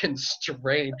had like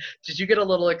constraint. Did you get a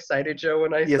little excited, Joe,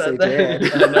 when I said that?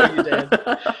 Did. I know you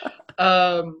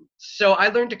did. So I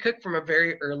learned to cook from a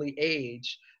very early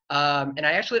age. And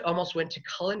I actually almost went to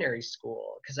culinary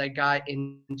school because I got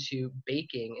into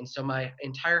baking. And so my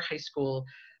entire high school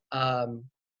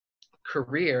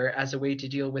career, as a way to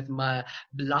deal with my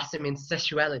blossoming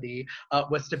sexuality,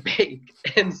 was to bake.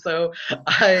 And so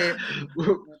I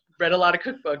read a lot of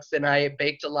cookbooks, and I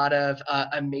baked a lot of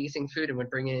amazing food and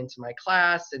would bring it into my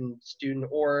class and student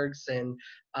orgs, and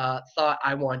thought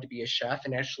I wanted to be a chef,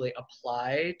 and actually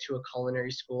applied to a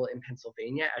culinary school in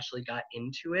Pennsylvania. Actually got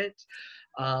into it,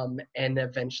 and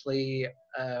eventually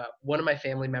one of my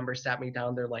family members sat me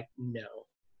down. They're like, no,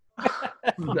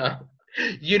 no,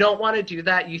 you don't want to do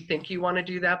that. You think you want to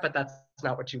do that, but that's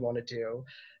not what you want to do.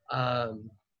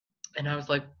 And I was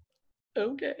like,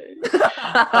 okay.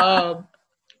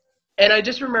 And I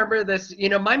just remember this,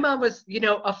 my mom was,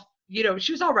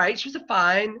 she was all right. She was a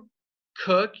fine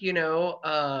cook, and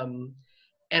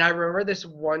I remember this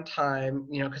one time,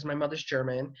 because my mother's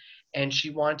German, and she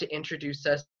wanted to introduce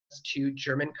us to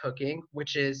German cooking,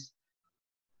 which is,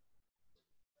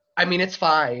 it's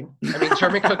fine.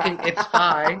 German cooking, it's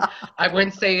fine. I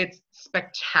wouldn't say it's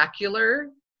spectacular.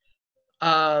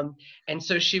 And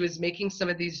so she was making some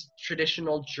of these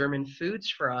traditional German foods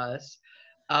for us.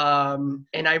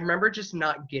 And I remember just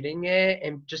not getting it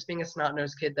and just being a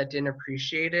snot-nosed kid that didn't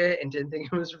appreciate it and didn't think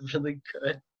it was really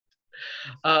good.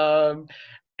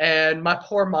 And my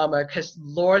poor mama, because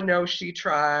Lord knows she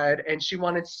tried, and she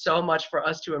wanted so much for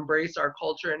us to embrace our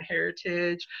culture and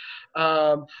heritage.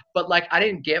 But like, I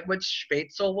didn't get what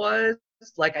Spätzle was.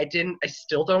 Like, I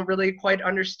still don't really quite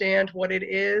understand what it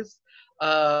is.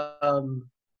 But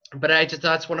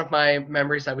that's one of my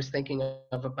memories I was thinking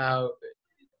of about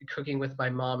cooking with my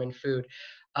mom and food.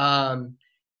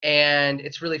 And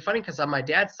it's really funny because on my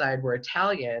dad's side, we're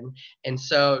Italian. And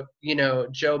so,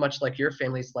 Joe, much like your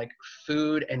family's, like,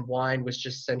 food and wine was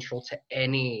just central to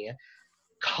any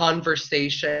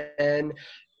conversation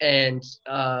and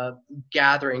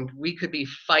gathering. We could be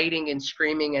fighting and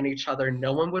screaming at each other.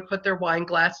 No one would put their wine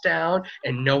glass down,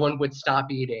 and no one would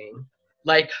stop eating.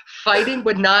 Like, fighting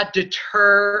would not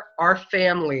deter our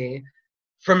family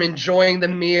from enjoying the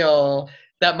meal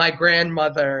that my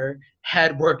grandmother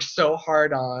had worked so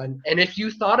hard on. And if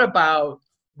you thought about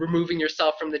removing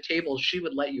yourself from the table, she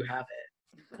would let you have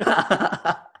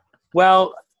it.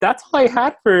 Well, that's all I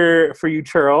had for you,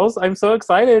 Charles. I'm so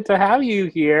excited to have you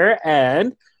here.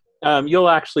 And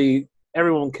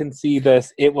everyone can see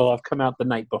this. It will have come out the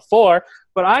night before,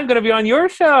 but I'm going to be on your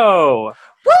show.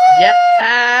 Woo!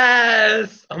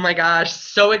 Yes! Oh my gosh,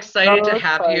 so excited to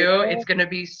have you. It's going to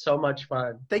be so much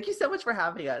fun. Thank you so much for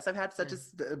having us. I've had such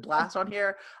a blast on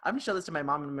here. I'm going to show this to my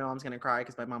mom, and my mom's going to cry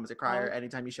because my mom is a crier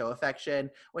anytime you show affection,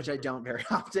 which I don't very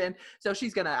often. So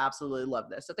she's going to absolutely love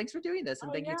this. So thanks for doing this,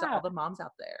 and thank you to all the moms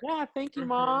out there. Yeah, thank you,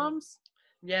 moms.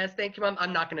 Yes, thank you, Mom.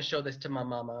 I'm not going to show this to my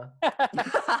mama.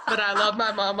 But I love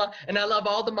my mama, and I love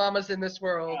all the mamas in this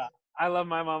world. Yeah, I love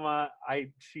my mama.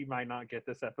 She might not get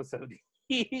this episode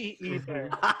either.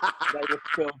 I just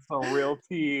spilled some real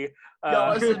tea.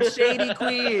 Y'all are some shady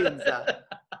queens.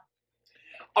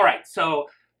 All right, so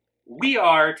we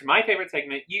are to my favorite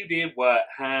segment, You Did What,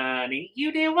 Honey?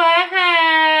 You Did What,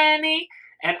 Honey?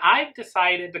 And I've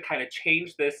decided to kind of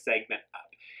change this segment up.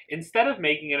 Instead of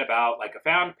making it about like a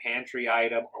found pantry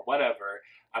item or whatever,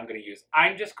 I'm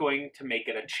just going to make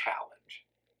it a challenge.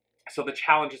 So the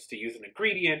challenge is to use an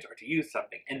ingredient or to use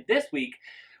something. And this week,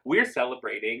 we're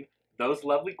celebrating those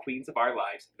lovely queens of our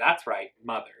lives. That's right,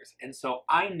 mothers. And so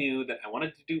I knew that I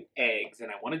wanted to do eggs and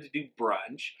I wanted to do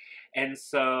brunch. And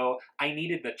so I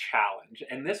needed the challenge.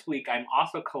 And this week I'm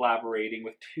also collaborating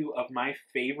with two of my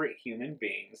favorite human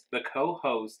beings, the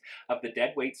co-hosts of the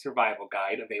Deadweight Survival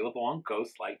Guide, available on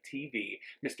Ghostlight TV,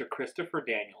 Mr. Christopher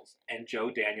Daniels and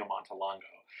Joe Daniel Montelongo.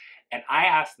 And I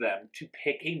asked them to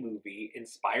pick a movie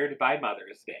inspired by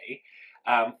Mother's Day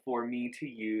for me to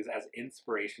use as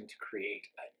inspiration to create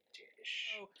a dish.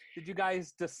 So, did you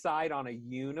guys decide on a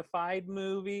unified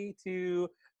movie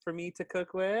for me to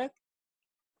cook with?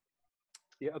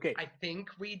 Yeah, okay. I think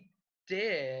we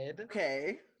did.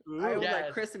 Okay. Ooh, I will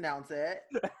let Chris announce it.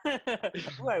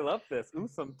 Ooh, I love this. Ooh,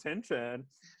 some tension.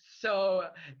 So,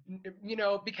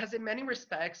 because in many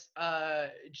respects,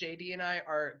 JD and I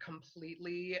are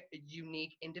completely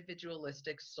unique,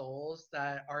 individualistic souls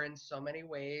that are in so many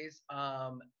ways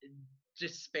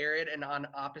disparate and on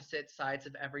opposite sides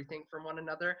of everything from one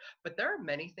another. But there are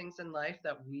many things in life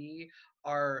that we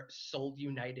are soul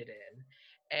united in.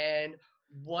 And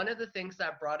one of the things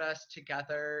that brought us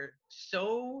together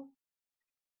so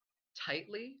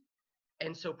tightly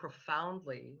and so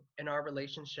profoundly in our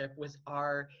relationship was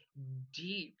our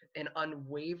deep and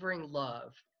unwavering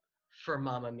love for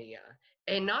Mamma Mia.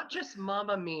 And not just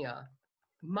Mamma Mia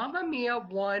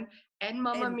 1 and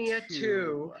Mamma Mia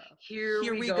 2.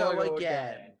 Here we go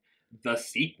again. The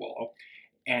sequel.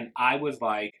 And I was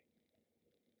like,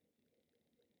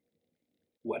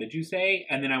 what did you say?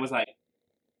 And then I was like,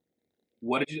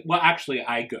 what did you, well, actually,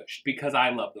 I gushed because I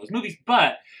love those movies,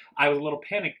 but I was a little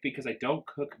panicked because I don't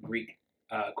cook Greek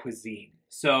cuisine.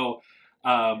 So,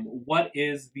 what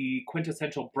is the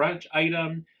quintessential brunch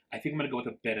item? I think I'm going to go with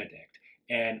a Benedict.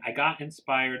 And I got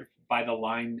inspired by the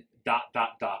line ...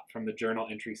 from the journal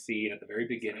entry scene at the very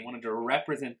beginning. I wanted to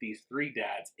represent these three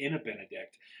dads in a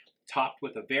Benedict, topped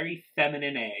with a very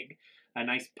feminine egg, a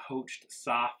nice poached,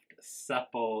 soft,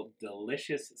 supple,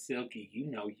 delicious, silky,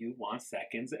 you want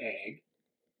seconds egg,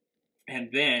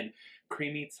 and then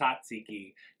creamy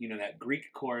tzatziki, that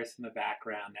Greek chorus in the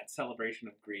background, that celebration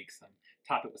of Greeks.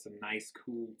 Top it with some nice,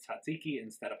 cool tzatziki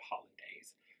instead of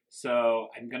hollandaise. So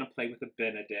I'm going to play with a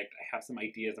Benedict. I have some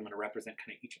ideas. I'm going to represent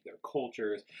kind of each of their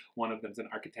cultures. One of them's an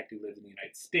architect who lives in the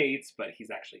United States, but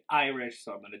he's actually Irish.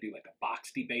 So I'm going to do like a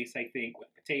boxty base, I think, with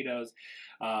potatoes.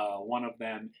 One of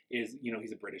them is,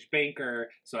 he's a British banker.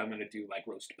 So I'm going to do like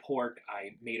roast pork.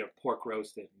 I made a pork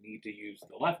roast that need to use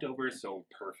the leftovers, so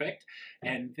perfect.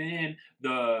 And then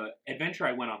the adventure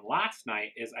I went on last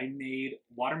night is I made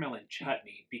watermelon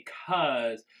chutney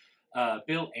because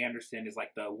Bill Anderson is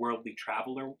like the worldly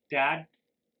traveler dad.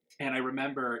 And I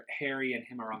remember Harry and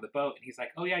him are on the boat, and he's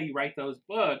like, oh yeah, you write those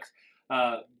books,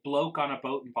 Bloke on a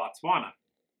Boat in Botswana.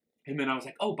 And then I was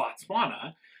like, oh,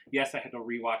 Botswana? Yes, I had to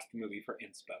rewatch the movie for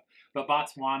inspo. But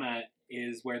Botswana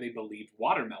is where they believed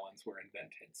watermelons were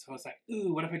invented. So I was like,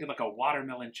 ooh, what if I did like a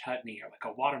watermelon chutney or like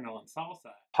a watermelon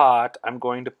salsa? Pot, I'm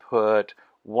going to put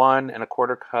 1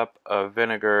 1/4 cup of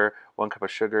vinegar, 1 cup of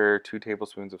sugar, 2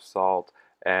 tablespoons of salt,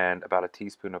 and about a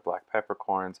teaspoon of black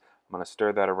peppercorns. I'm going to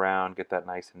stir that around, get that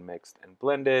nice and mixed and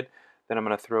blended. Then I'm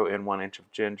going to throw in 1 inch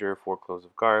of ginger, 4 cloves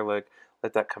of garlic,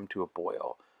 let that come to a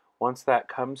boil. Once that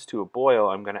comes to a boil,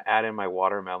 I'm going to add in my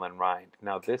watermelon rind.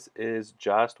 Now this is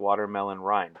just watermelon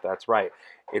rind. That's right.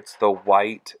 It's the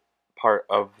white part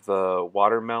of the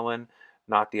watermelon,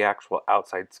 not the actual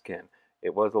outside skin.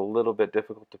 It was a little bit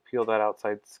difficult to peel that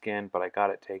outside skin, but I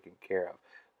got it taken care of.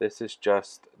 This is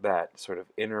just that sort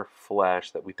of inner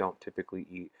flesh that we don't typically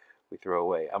eat, we throw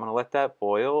away. I'm going to let that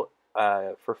boil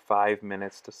for 5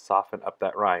 minutes to soften up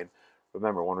that rind.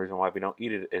 Remember, one reason why we don't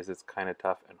eat it is it's kind of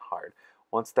tough and hard.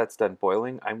 Once that's done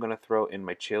boiling, I'm going to throw in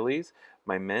my chilies,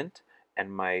 my mint,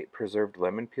 and my preserved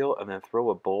lemon peel, and then throw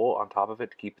a bowl on top of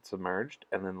it to keep it submerged,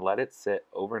 and then let it sit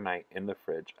overnight in the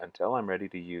fridge until I'm ready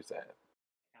to use it.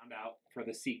 Found out for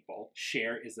the sequel,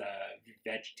 Cher is a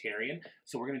vegetarian,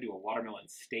 so we're going to do a watermelon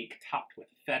steak topped with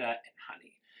feta and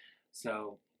honey.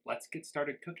 So let's get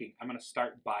started cooking. I'm going to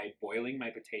start by boiling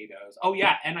my potatoes. Oh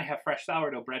yeah, and I have fresh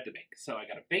sourdough bread to make. So I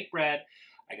got to bake bread,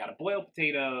 I got to boil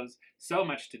potatoes, so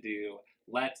much to do.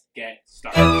 Let's get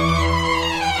started.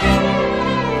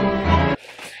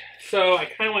 So I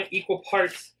kind of want equal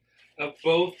parts of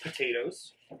both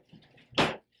potatoes.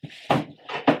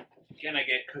 Again, I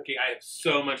get cooking. I have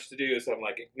so much to do, so I'm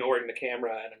like ignoring the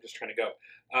camera and I'm just trying to go.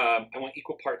 I want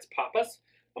equal parts papas.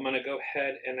 I'm going to go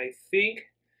ahead and I think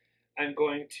I'm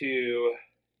going to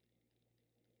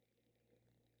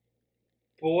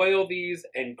boil these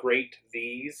and grate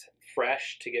these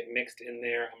fresh to get mixed in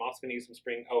there. I'm also going to use some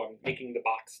spring. Oh, I'm making the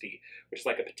boxty, which is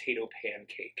like a potato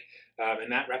pancake.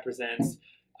 And that represents,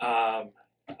 oh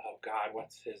God,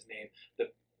 what's his name?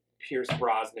 The Pierce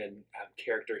Brosnan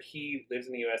character. He lives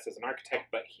in the U.S. as an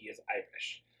architect, but he is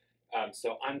Irish.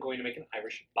 So I'm going to make an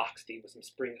Irish boxty with some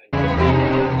spring onions.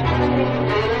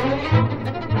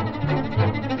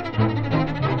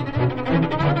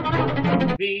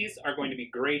 These are going to be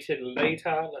grated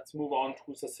later. Let's move on to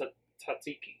the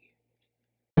tzatziki.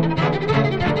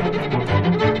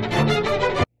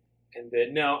 And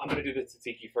then, no, I'm going to do the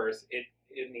tzatziki first. It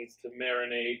needs to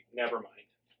marinate. Never mind.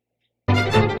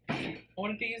 I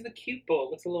wanted to use the cute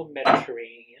bowl. It's a little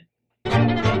Mediterranean.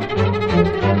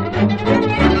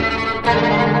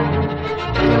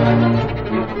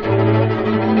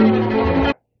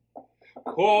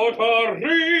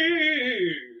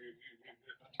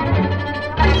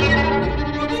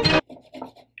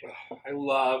 I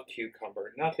love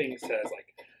cucumber. Nothing says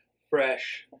like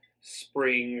fresh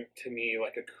spring to me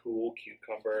like a cool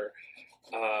cucumber.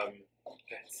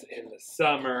 It's in the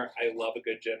summer. I love a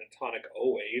good gin and tonic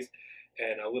always.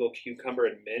 And a little cucumber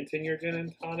and mint in your gin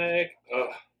and tonic.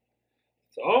 Ugh.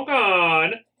 It's all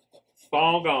gone. It's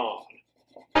all gone.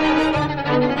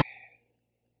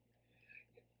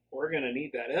 We're going to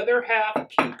need that other half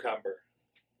cucumber.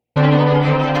 There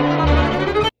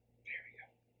we go.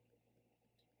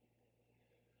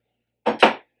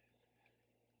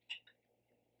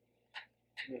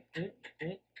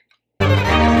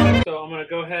 So I'm going to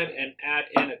go ahead and add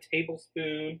in a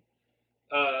tablespoon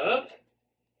of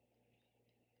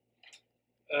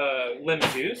lemon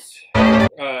juice.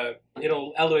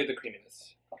 It'll elevate the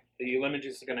creaminess. The lemon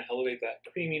juice is going to elevate that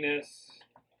creaminess.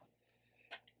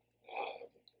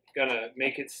 Gonna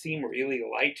make it seem really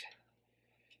light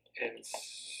and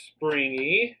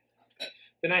springy.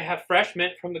 Then I have fresh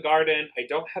mint from the garden. I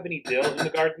don't have any dill in the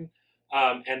garden,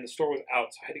 and the store was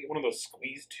out, so I had to get one of those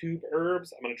squeeze tube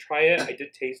herbs. I'm gonna try it. I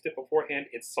did taste it beforehand.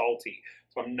 It's salty,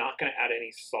 so I'm not gonna add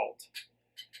any salt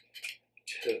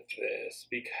to this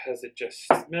because it just,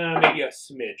 maybe a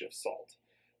smidge of salt.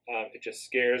 It just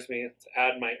scares me. Let's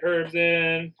add my herbs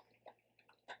in.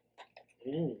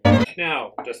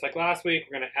 Now, just like last week,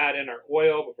 we're going to add in our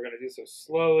oil, but we're going to do so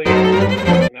slowly.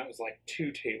 And that was like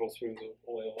 2 tablespoons of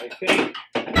oil, I think.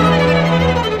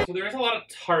 So there is a lot of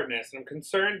tartness, and I'm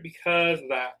concerned because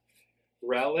that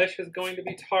relish is going to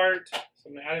be tart. So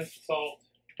I'm going to add in some salt.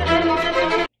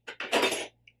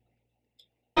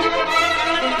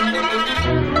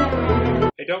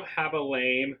 I don't have a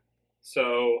lame,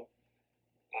 so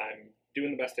I'm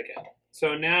doing the best I can.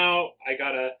 So now I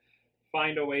got to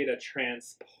find a way to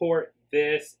transport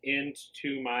this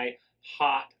into my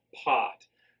hot pot.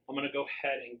 I'm gonna go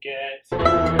ahead and get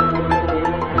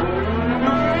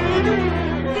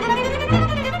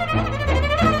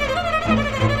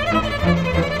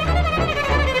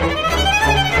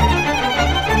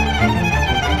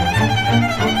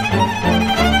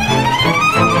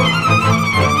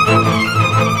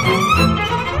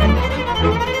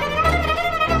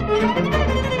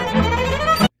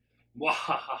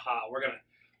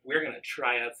we're gonna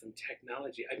try out some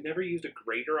technology. I've never used a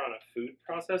grater on a food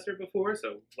processor before,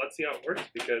 so let's see how it works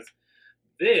because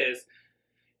this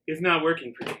is not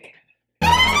working for me.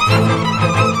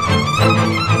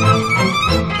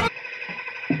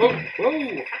 Whoa,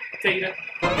 whoa, potato.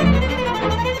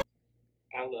 I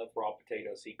love raw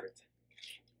potato secrets.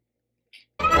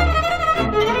 So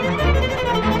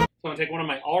I'm gonna take one of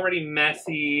my already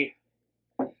messy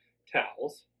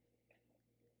towels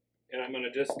and I'm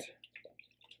gonna just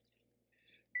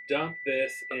dump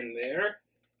this in there,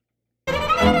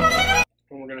 and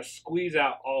we're going to squeeze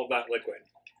out all of that liquid.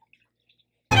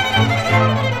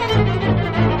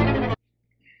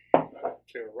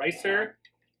 To a ricer,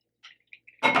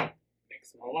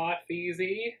 makes them a lot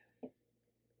easy.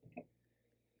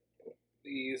 Put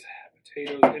these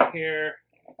potatoes in here.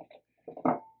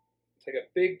 Take a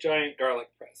big giant garlic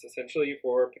press, essentially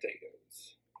for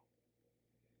potatoes.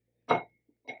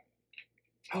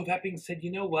 Oh, that being said,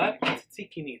 you know what?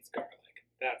 Tzatziki needs garlic.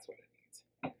 That's what it needs.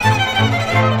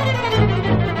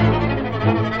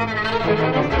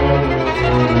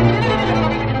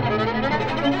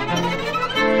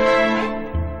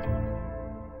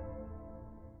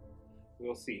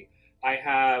 We'll see. I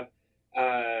have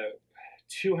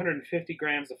 250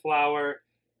 grams of flour,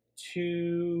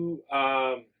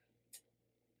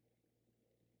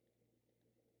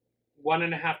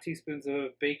 1.5 teaspoons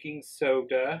of baking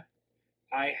soda.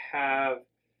 I have,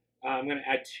 I'm going to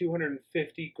add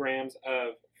 250 grams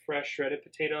of fresh shredded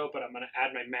potato, but I'm going to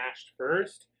add my mashed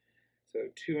first. So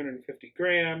 250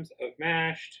 grams of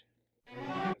mashed.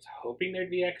 I was hoping there'd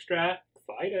be extra.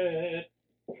 Excited.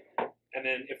 And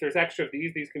then if there's extra of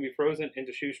these can be frozen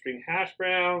into shoestring hash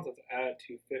browns. Let's add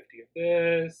 250 of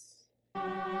this.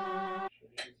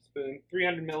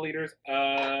 300 milliliters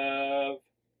of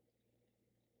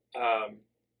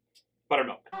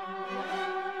buttermilk.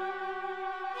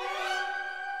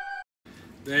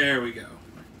 There we go.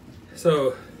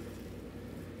 So,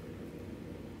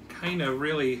 kind of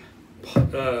really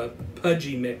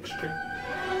pudgy mixture.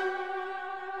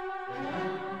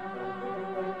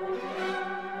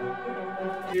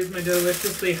 Here's my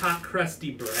deliciously hot, crusty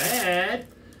bread.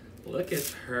 Look at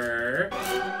her.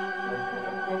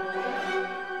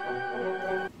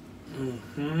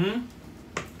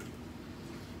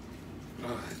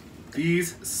 Oh,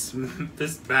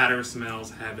 this batter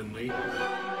smells heavenly.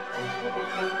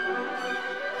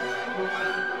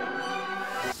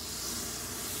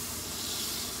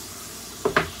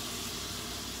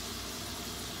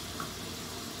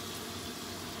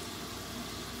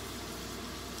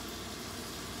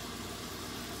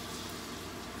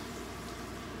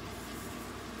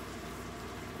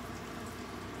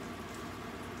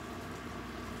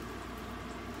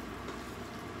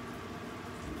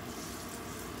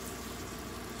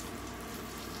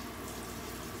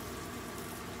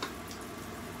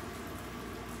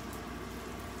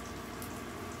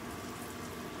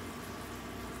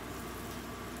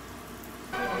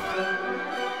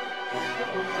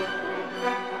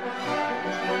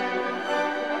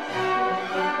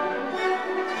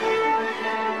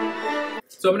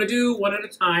 So I'm going to do one at a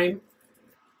time.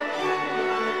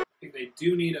 I think they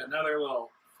do need another little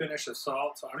finish of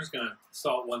salt, so I'm just going to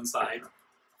salt one side.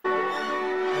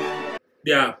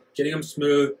 Yeah, getting them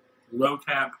smooth. low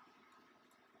temp.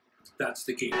 That's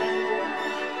the key. All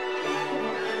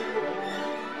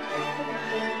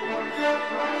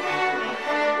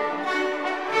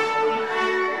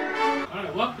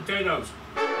right, well, potatoes.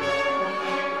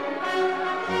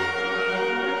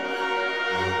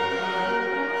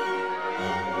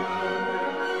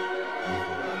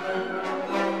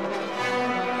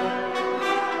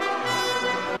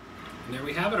 And there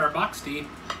we have it, our box tea.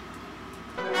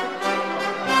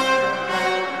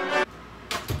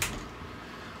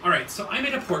 Alright, so I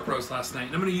made a pork roast last night,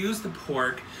 and I'm going to use the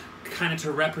pork kind of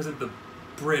to represent the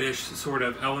British sort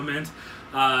of element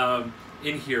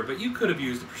in here. But you could have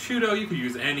used a prosciutto, you could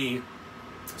use any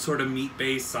sort of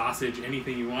meat-based sausage,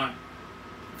 anything you want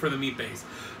for the meat base.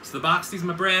 So the box tea's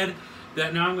my bread.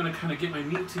 That now I'm going to kind of get my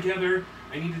meat together.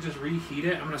 I need to just reheat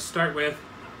it. I'm going to start with,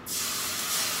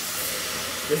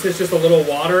 this is just a little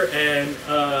water and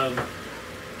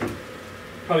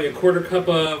probably a quarter cup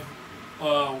of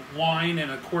wine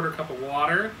and a quarter cup of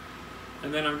water,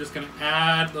 and then I'm just going to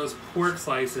add those pork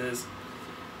slices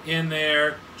in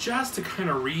there just to kind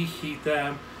of reheat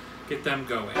them, get them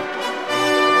going.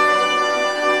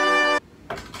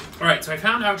 Alright, so I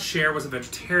found out Cher was a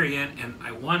vegetarian, and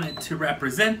I wanted to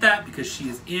represent that because she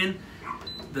is in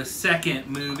the second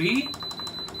movie.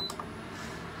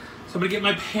 So I'm going to get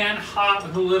my pan hot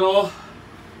with a little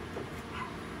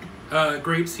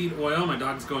grapeseed oil. My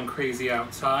dog's going crazy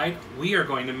outside. We are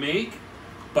going to make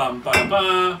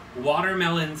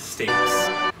watermelon steaks.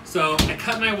 So I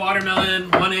cut my watermelon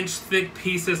 1-inch thick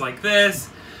pieces like this.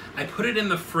 I put it in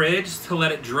the fridge to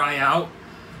let it dry out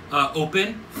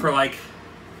open for like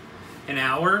an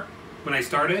hour when I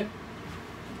started.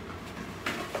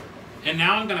 And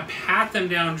now I'm gonna pat them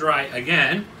down dry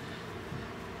again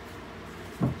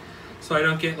so I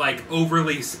don't get like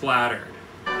overly splattered.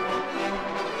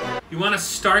 You want to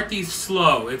start these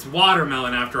slow. It's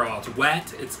watermelon after all. It's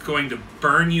wet. It's going to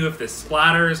burn you if this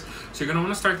splatters. So you're going to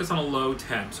want to start this on a low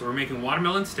temp. So we're making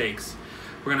watermelon steaks.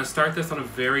 We're going to start this on a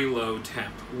very low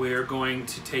temp. We're going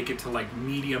to take it to like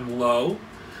medium low.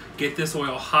 Get this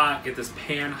oil hot. Get this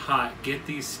pan hot. Get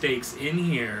these steaks in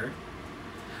here.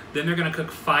 Then they're going to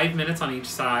cook 5 minutes on each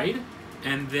side.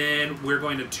 And then we're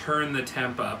going to turn the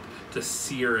temp up to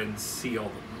sear and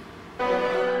seal them.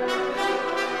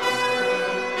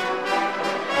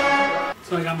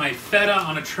 So I got my feta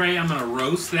on a tray. I'm gonna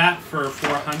roast that for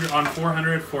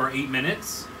 400 for 8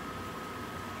 minutes.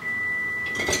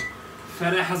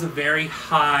 Feta has a very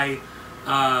high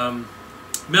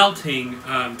melting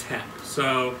temp.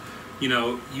 So, you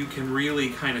know, you can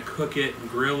really kind of cook it and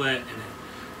grill it, and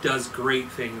it does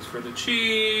great things for the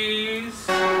cheese.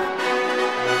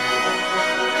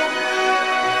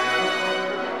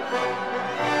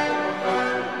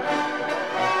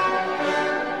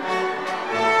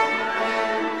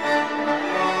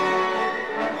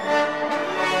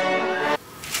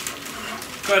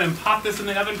 Go ahead and pop this in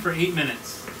the oven for 8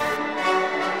 minutes.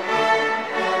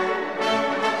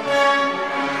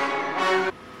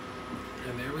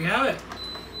 And there we have it.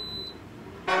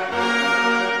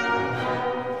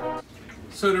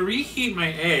 So to reheat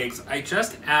my eggs, I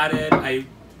just added,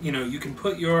 you can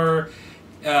put your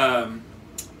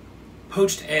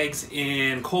poached eggs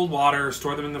in cold water,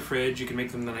 store them in the fridge. You can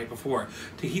make them the night before.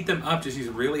 To heat them up, just use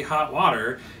really hot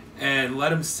water and let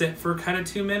them sit for kind of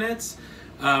 2 minutes.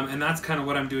 And that's kind of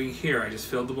what I'm doing here. I just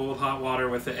filled the bowl with hot water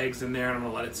with the eggs in there, and I'm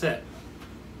going to let it sit.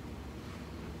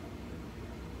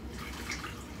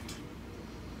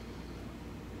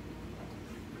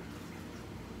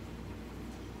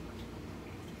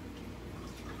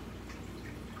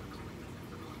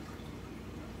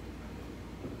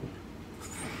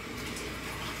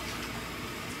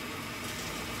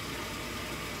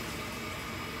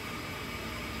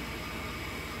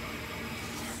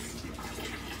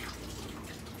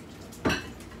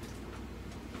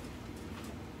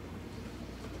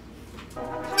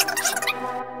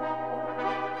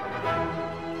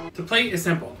 The plate is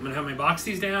simple. I'm gonna have my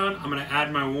boxies down. I'm gonna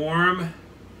add my warm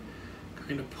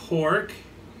kind of pork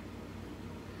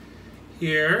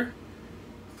here.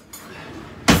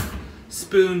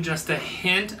 Spoon just a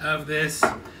hint of this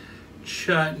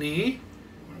chutney.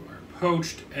 One of our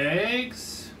poached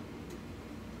eggs.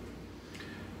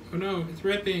 Oh no, it's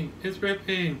ripping, it's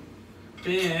ripping.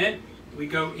 Then we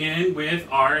go in with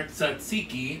our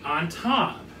tzatziki on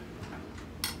top.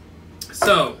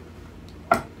 So,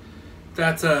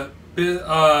 that's a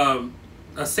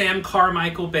Sam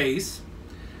Carmichael base.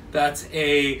 That's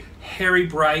a Harry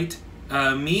Bright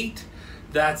meat.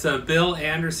 That's a Bill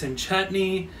Anderson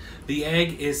chutney. The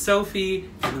egg is Sophie,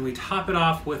 and then we top it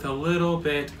off with a little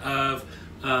bit of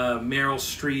Meryl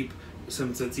Streep,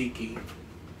 some tzatziki.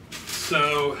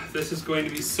 So this is going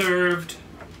to be served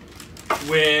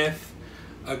with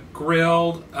a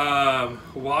grilled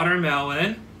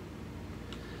watermelon,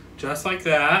 just like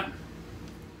that.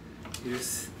 You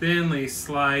just thinly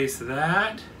slice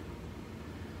that.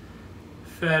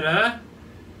 Feta,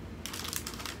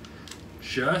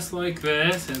 just like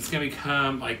this, and it's gonna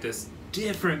become like this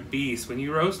different beast. When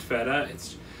you roast feta,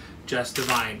 it's just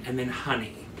divine. And then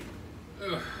honey.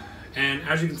 Ugh. And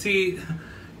as you can see,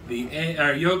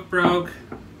 our yolk broke,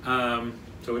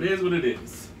 so it is what it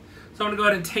is. So I'm gonna go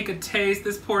ahead and take a taste.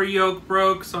 This poor yolk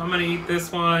broke, so I'm gonna eat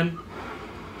this one.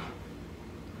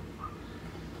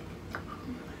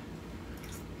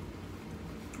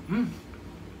 Mmm.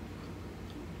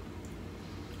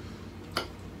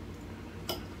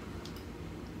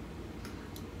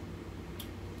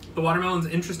 The watermelon's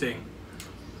interesting.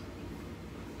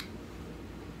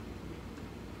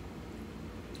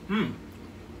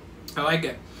 I like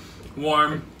it.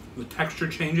 Warm, the texture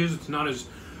changes, it's not as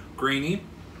grainy.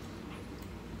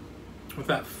 With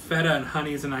that feta and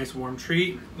honey is a nice warm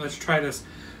treat. Let's try this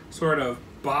sort of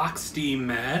boxty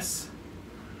mess.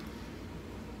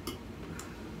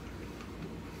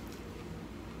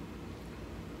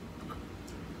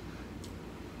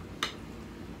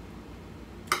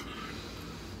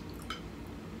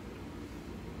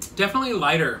 Definitely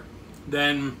lighter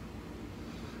than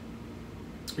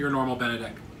your normal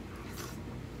Benedict.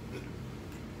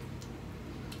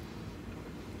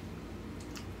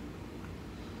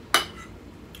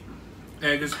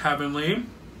 Egg is heavenly.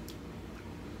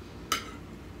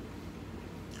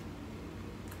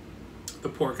 The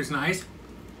pork is nice.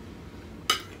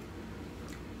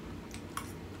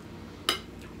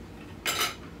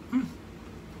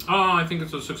 Oh, I think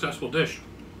it's a successful dish.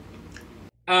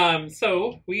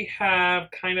 So we have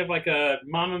kind of like a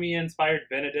Mamma Mia inspired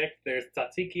Benedict. There's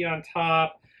tzatziki on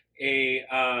top.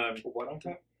 What on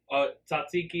top?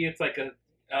 Tzatziki, it's like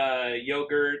a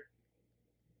yogurt,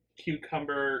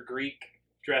 cucumber, Greek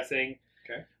dressing.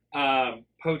 Okay.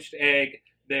 Poached egg.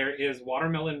 There is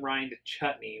watermelon rind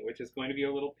chutney, which is going to be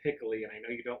a little pickly, and I know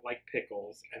you don't like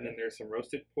pickles. And then there's some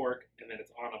roasted pork, and then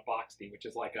it's on a boxty, which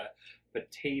is like a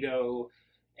potato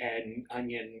and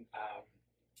onion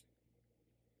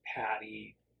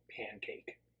patty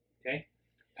pancake. Okay.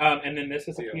 And then this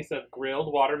is a piece of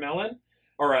grilled watermelon,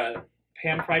 or a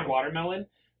pan-fried watermelon,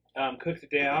 cooked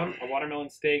down, a watermelon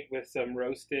steak with some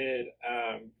roasted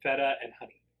feta and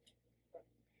honey.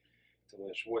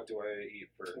 Delish. What do I eat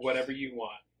first? Whatever you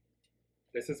want.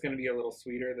 This is going to be a little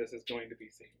sweeter. This is going to be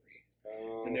savory.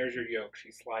 And there's your yolk.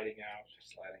 She's sliding out.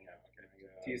 She's sliding out. Okay.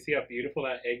 Do you see how beautiful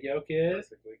that egg yolk is?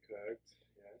 Perfectly cooked.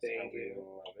 Yes. Thank you.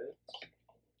 Love it. Okay.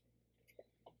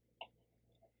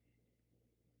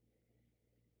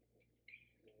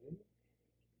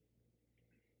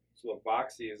 So a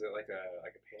boxy, is it like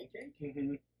a pancake?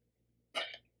 Mm-hmm.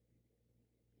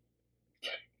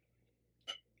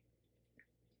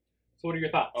 So what are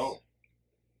your thoughts? Oh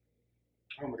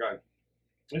my god.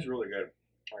 It's really good.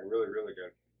 Like really, really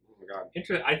good. Oh my god.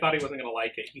 Interesting. I thought he wasn't gonna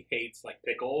like it. He hates like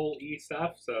pickle-y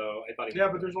stuff, so I thought he. Yeah,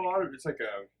 but there's a lot of there's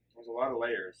a lot of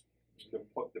layers. The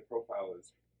profile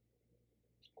is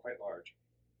quite large.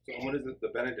 So what is it? The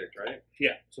Benedict, right?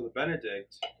 Yeah. So the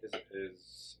Benedict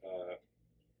is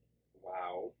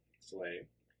wow, slay.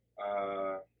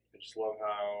 I just love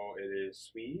how it is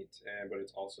sweet but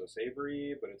it's also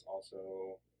savory, but it's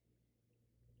also.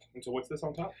 And so what's this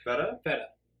on top? Feta? Feta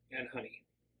and honey.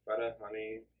 Feta,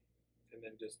 honey. And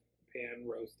then just pan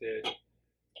roasted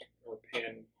or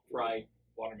pan fried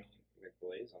watermelon. Like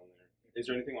glaze on there. Is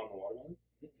there anything on the watermelon?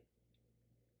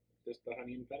 Just the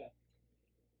honey and feta.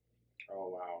 Oh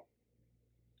wow.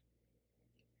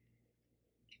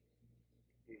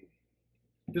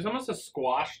 There's almost a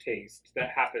squash taste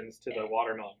that happens to the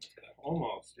watermelon.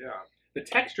 Almost, yeah. The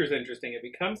texture is interesting. It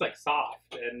becomes like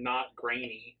soft and not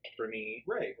grainy for me.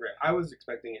 Right. I was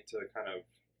expecting it to kind of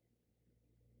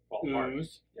fall apart.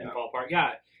 Ooze and fall apart.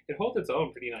 Yeah, it holds its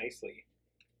own pretty nicely.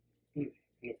 And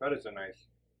the feta's a nice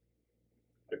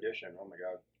addition. Oh my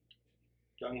god.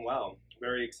 Done well.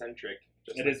 Very eccentric.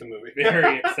 It is a movie.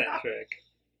 Very eccentric.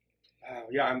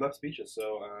 Yeah, I'm left speechless,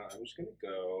 so I'm just gonna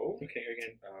go. Okay, you're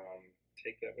gonna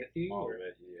take that with you? All of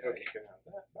it, yeah. Okay. You can have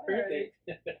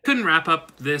that. Bye. Couldn't wrap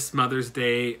up this Mother's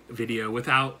Day video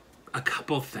without a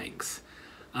couple thanks.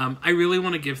 I really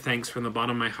want to give thanks from the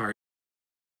bottom of my heart.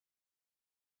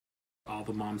 All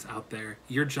the moms out there,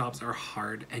 your jobs are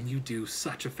hard and you do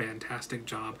such a fantastic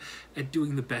job at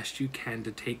doing the best you can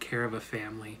to take care of a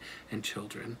family and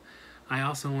children. I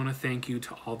also want to thank you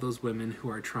to all those women who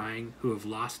are trying, who have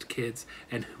lost kids,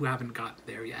 and who haven't gotten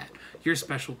there yet. You're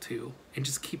special too, and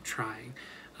just keep trying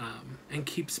and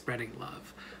keep spreading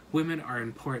love. Women are an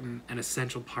important and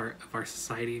essential part of our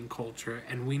society and culture,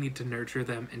 and we need to nurture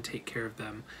them and take care of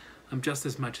them just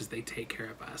as much as they take care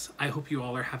of us. I hope you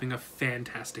all are having a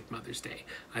fantastic Mother's Day.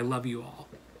 I love you all.